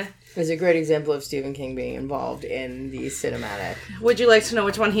one. is a great example of Stephen King being involved in the cinematic. Would you like to know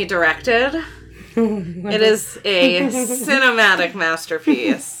which one he directed? It is a cinematic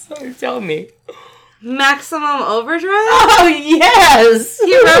masterpiece. Tell me. Maximum Overdrive? Oh, yes!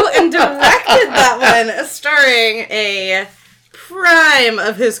 He wrote and directed that one, starring a prime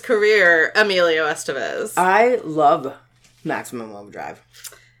of his career, Emilio Estevez. I love Maximum Overdrive.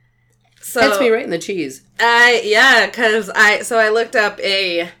 So Hits me right in the cheese. because I looked up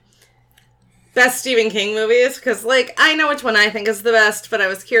a best Stephen King movies because I know which one I think is the best, but I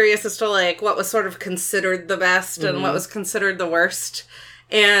was curious as to what was sort of considered the best and what was considered the worst,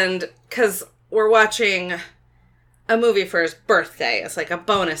 and because we're watching a movie for his birthday, it's like a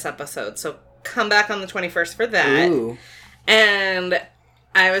bonus episode, so come back on the 21st for that. Ooh. And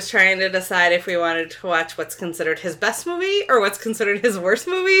I was trying to decide if we wanted to watch what's considered his best movie or what's considered his worst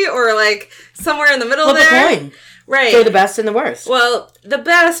movie or like somewhere in the middle Flip a there. coin. Right. For the best and the worst. Well, the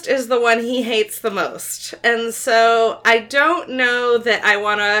best is the one he hates the most. And so I don't know that I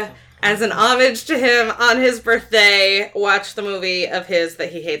want to, as an homage to him on his birthday, watch the movie of his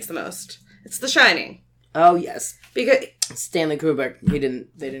that he hates the most. It's The Shining. Oh, yes. Because Stanley Kubrick, they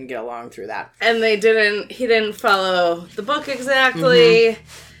didn't get along through that. and he didn't follow the book exactly.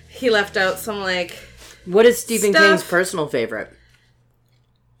 He left out some like, What is Stephen Stuff. King's personal favorite?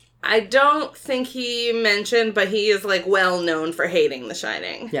 I don't think he mentioned, but he is like well known for hating The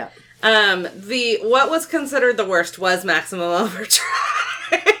Shining. Yeah. What was considered the worst was Maximum Overdrive.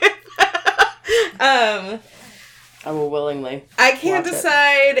 I will willingly. I can't watch it.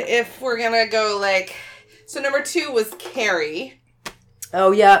 decide if we're gonna go like. So number 2 was Carrie.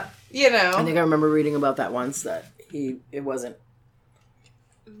 Oh, yeah. You know I think I remember reading about that once, that it wasn't.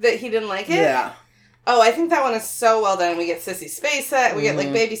 that he didn't like it. Yeah. Oh, I think that one is so well done. We get Sissy Spacek. We get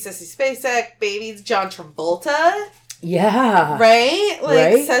like baby Sissy Spacek, baby John Travolta. Yeah. Right?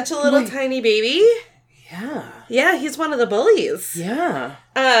 Like Right? such a little tiny baby. Yeah. Yeah, he's one of the bullies. Yeah.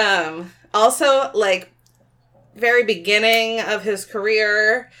 Also, like, very beginning of his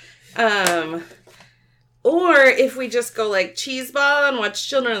career. Or if we just go, like, Cheeseball and watch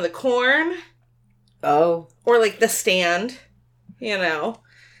Children of the Corn. Oh. Or, like, The Stand. You know.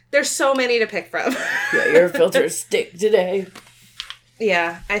 There's so many to pick from. Yeah, your filters stink today.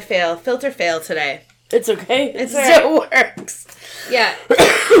 Yeah, I fail. Filter fail today. It's okay. It's It alright. still works. Yeah.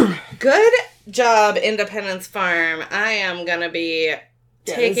 Good job, Independence Farm. I am going to be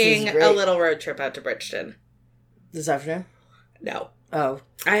this taking is a great. little road trip out to Bridgeton. This afternoon? No. Oh,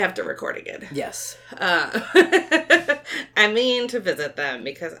 I have to record again. yes. I mean to visit them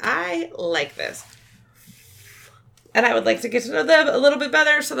because I like this. And I would like to get to know them a little bit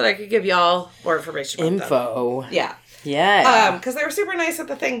better so that I could give y'all more information about them. Info. Yeah. Yeah. Because they were super nice at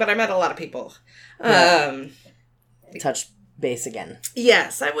the thing, but I met a lot of people. Touch base again.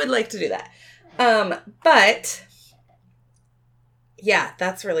 Yes, I would like to do that. But yeah,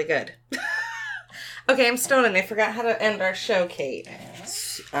 that's really good. Okay, I'm stoning. I forgot how to end our show, Kate.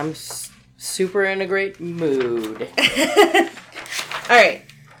 I'm super in a great mood. All right.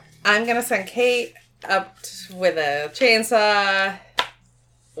 I'm going to send Kate up with a chainsaw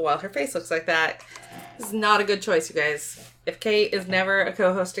while her face looks like that. This is not a good choice, you guys. If Kate is never a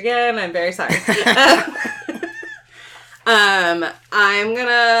co-host again, I'm very sorry. I'm going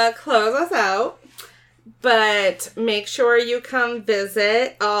to close us out, but make sure you come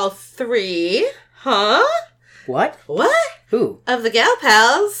visit all 3, What? What? Who? Of the Gal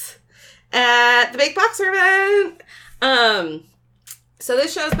Pals at the Big Boxer event. So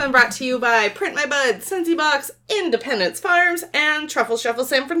this show has been brought to you by Print My Bud, Scentsy Box, Independence Farms, and Truffle Shuffle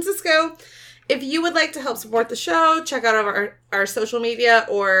San Francisco. If you would like to help support the show, check out our social media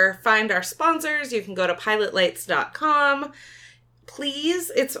or find our sponsors. You can go to pilotlights.com.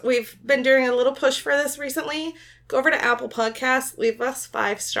 Please, we've been doing a little push for this recently. Go over to Apple Podcasts, leave us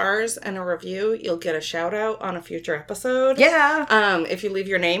 5 stars and a review. You'll get a shout out on a future episode. Yeah. If you leave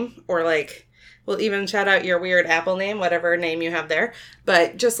your name or like, we'll even shout out your weird Apple name, whatever name you have there.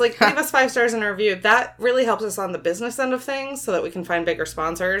 But just like leave us 5 stars and a review. That really helps us on the business end of things so that we can find bigger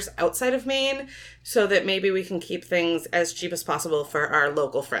sponsors outside of Maine so that maybe we can keep things as cheap as possible for our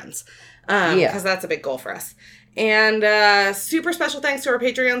local friends. Because that's a big goal for us. And super special thanks to our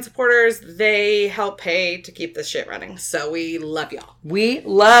Patreon supporters. They help pay to keep this shit running. So we love y'all. We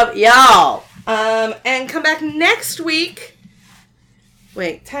love y'all. And come back next week.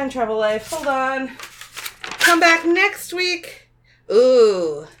 Wait, time travel life. Hold on. Come back next week.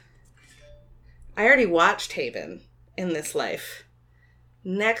 Ooh. I already watched Haven in this life.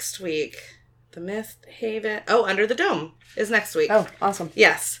 Next week, The Myth, Haven. Oh, Under the Dome is next week. Oh, awesome.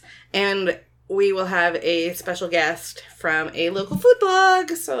 Yes. And we will have a special guest from a local food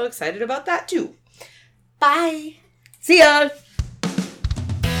blog. So excited about that too. Bye. See ya.